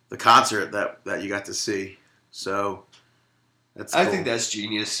the concert that you got to see. So that's cool. I think that's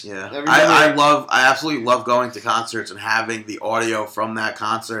genius. Yeah, I absolutely love going to concerts and having the audio from that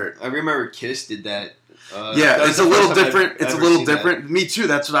concert. I remember Kiss did that. It's a little different. It's a little different. Me too.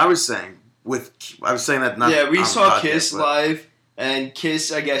 That's what I was saying. I was saying that. Not we saw podcast, Kiss live, and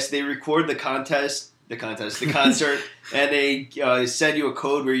Kiss. I guess they record the concert, and they send you a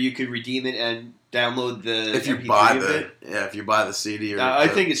code where you could redeem it and download the. If you buy the CD or I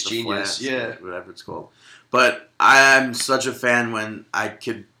think it's genius. Flash, whatever it's called. But I am such a fan when I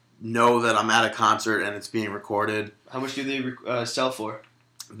could know that I'm at a concert and it's being recorded. How much do they sell for?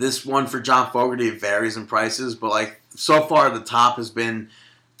 This one for John Fogerty varies in prices, but like so far the top has been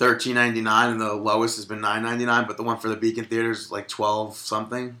 $13.99 and the lowest has been $9.99. But the one for the Beacon Theater is like $12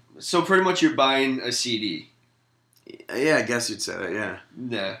 something. So pretty much you're buying a CD. Yeah, I guess you'd say that. Yeah.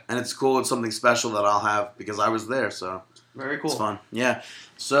 Yeah. And it's cool. It's something special that I'll have because I was there. So very cool. It's fun. Yeah.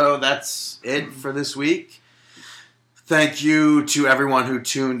 So that's it for this week. Thank you to everyone who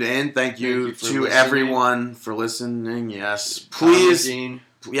tuned in. Thank you to listening. Everyone for listening. Yes. Please.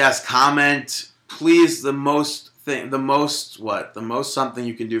 Yes. Comment. Please. The most something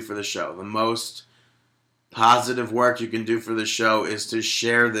you can do for the show. The most positive work you can do for the show is to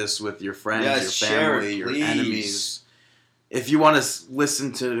share this with your friends, your family, your enemies. If you want to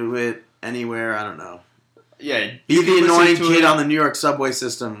listen to it anywhere, I don't know. Yeah, be the annoying kid on the New York subway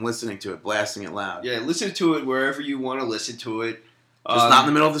system listening to it, blasting it loud. Yeah, listen to it wherever you want to listen to it. Just not in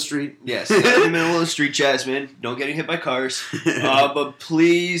the middle of the street. Yes, not in the middle of the street, Jasmine. Don't get hit by cars. But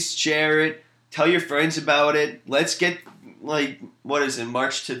please share it. Tell your friends about it. Let's get,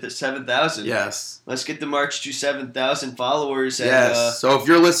 March to the 7,000. Yes. Let's get the March to 7,000 followers. Yes. So if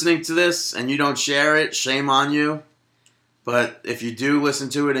you're listening to this and you don't share it, shame on you. But if you do listen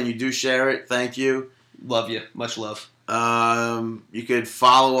to it and you do share it, thank you. Love you. Much love. You could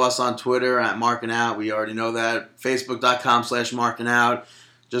follow us on Twitter at Markin Out. We already know that. Facebook.com/Markin Out.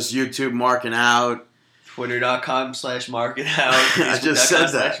 Just YouTube Markin Out. Twitter.com/Markin Out. I just said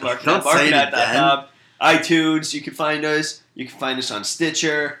that. Don't say it again. iTunes. You can find us. You can find us on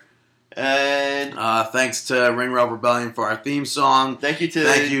Stitcher. And thanks to Ring Rope Rebellion for our theme song. Thank you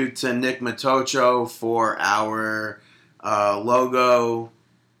to Nick Matocho for our logo.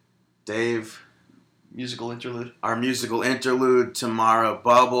 Dave. Musical interlude. Our musical interlude, Tamara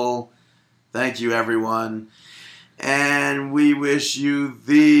Bubble. Thank you, everyone. And we wish you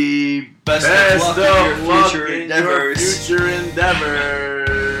the best of luck in your future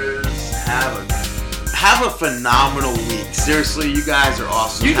endeavors. Have a phenomenal week. Seriously, you guys are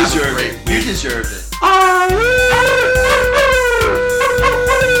awesome. You deserve it. You deserve it.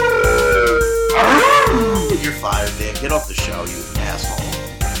 You're fired, Dave. Get off the show, you